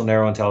artificial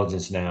narrow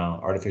intelligence now,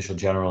 artificial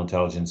general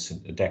intelligence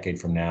a decade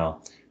from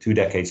now, 2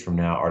 decades from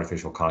now,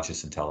 artificial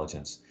conscious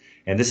intelligence.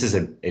 And this is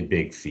a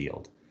big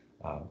field.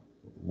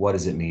 What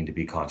does it mean to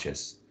be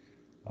conscious?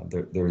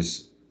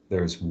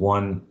 There's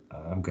one,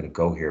 I'm going to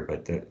go here,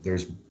 but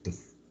there's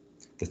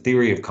the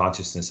theory of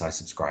consciousness I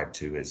subscribe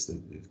to is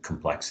the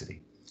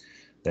complexity.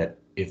 That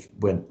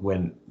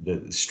when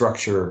the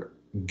structure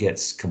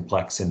gets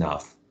complex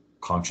enough,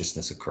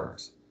 consciousness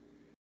occurs.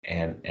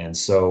 And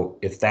so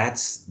if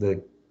that's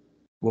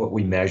what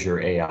we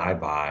measure AI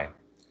by,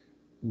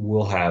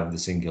 we'll have the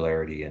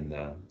singularity in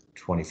the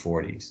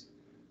 2040s,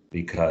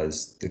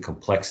 because the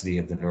complexity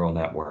of the neural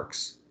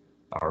networks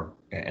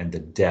and the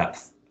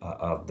depth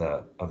of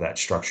that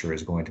structure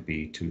is going to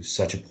be to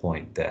such a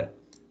point that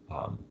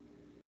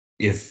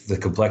if the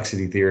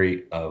complexity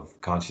theory of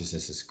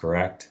consciousness is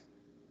correct,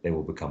 they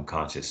will become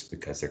conscious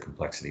because their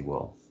complexity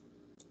will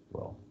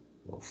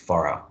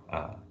far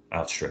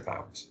outstrip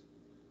ours.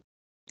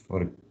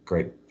 What a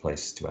great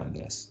place to end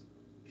this.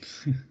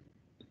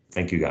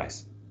 Thank you,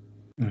 guys.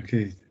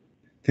 Okay.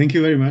 Thank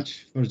you very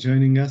much for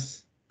joining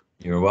us.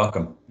 You're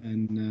welcome.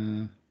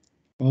 And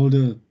all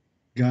the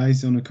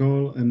guys on the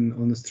call and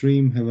on the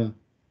stream, have a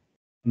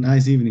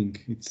nice evening.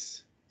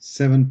 It's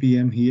 7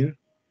 p.m. here.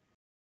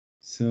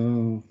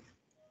 So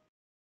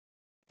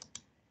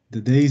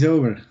the day is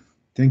over.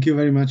 Thank you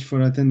very much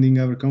for attending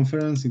our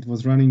conference. It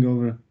was running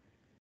over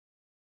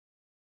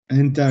an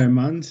entire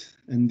month,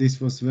 and this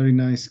was very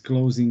nice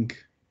closing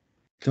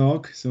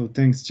talk. So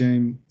thanks,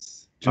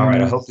 James. All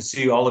right. I hope to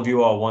see all of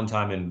you all one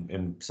time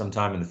in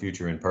sometime in the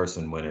future in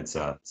person when it's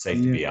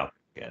safe to be out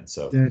again.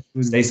 So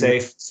stay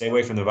safe, stay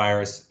away from the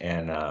virus,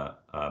 and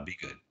be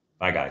good.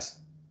 Bye, guys.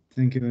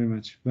 Thank you very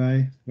much.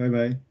 Bye.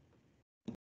 Bye-bye.